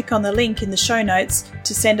can, click on the link in the show notes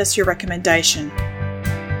to send us your recommendation.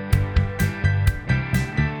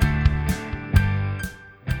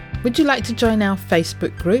 Would you like to join our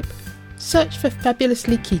Facebook group? Search for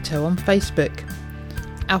Fabulously Keto on Facebook.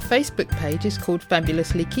 Our Facebook page is called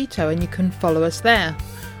Fabulously Keto and you can follow us there.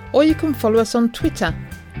 Or you can follow us on Twitter.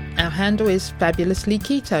 Our handle is Fabulously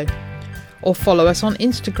Keto. Or follow us on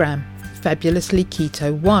Instagram, Fabulously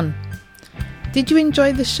Keto1. Did you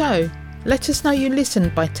enjoy the show? Let us know you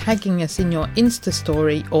listened by tagging us in your Insta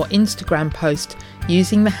story or Instagram post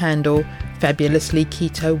using the handle Fabulously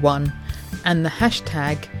Keto1 and the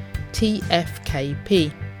hashtag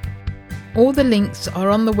TFKP. All the links are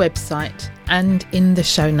on the website and in the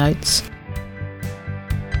show notes.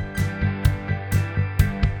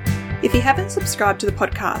 If you haven't subscribed to the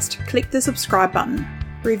podcast, click the subscribe button.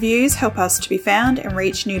 Reviews help us to be found and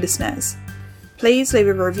reach new listeners. Please leave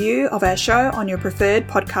a review of our show on your preferred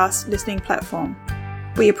podcast listening platform.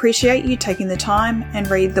 We appreciate you taking the time and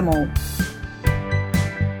read them all.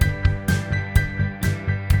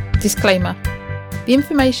 Disclaimer. The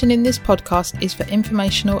information in this podcast is for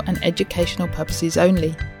informational and educational purposes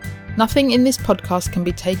only. Nothing in this podcast can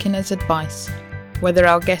be taken as advice. Whether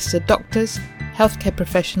our guests are doctors, healthcare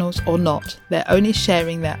professionals or not, they're only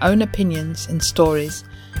sharing their own opinions and stories,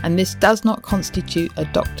 and this does not constitute a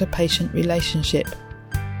doctor-patient relationship.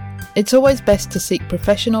 It's always best to seek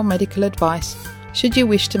professional medical advice should you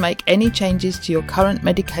wish to make any changes to your current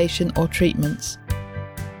medication or treatments.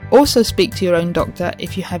 Also speak to your own doctor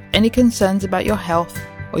if you have any concerns about your health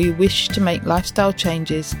or you wish to make lifestyle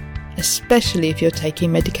changes, especially if you're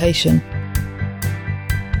taking medication.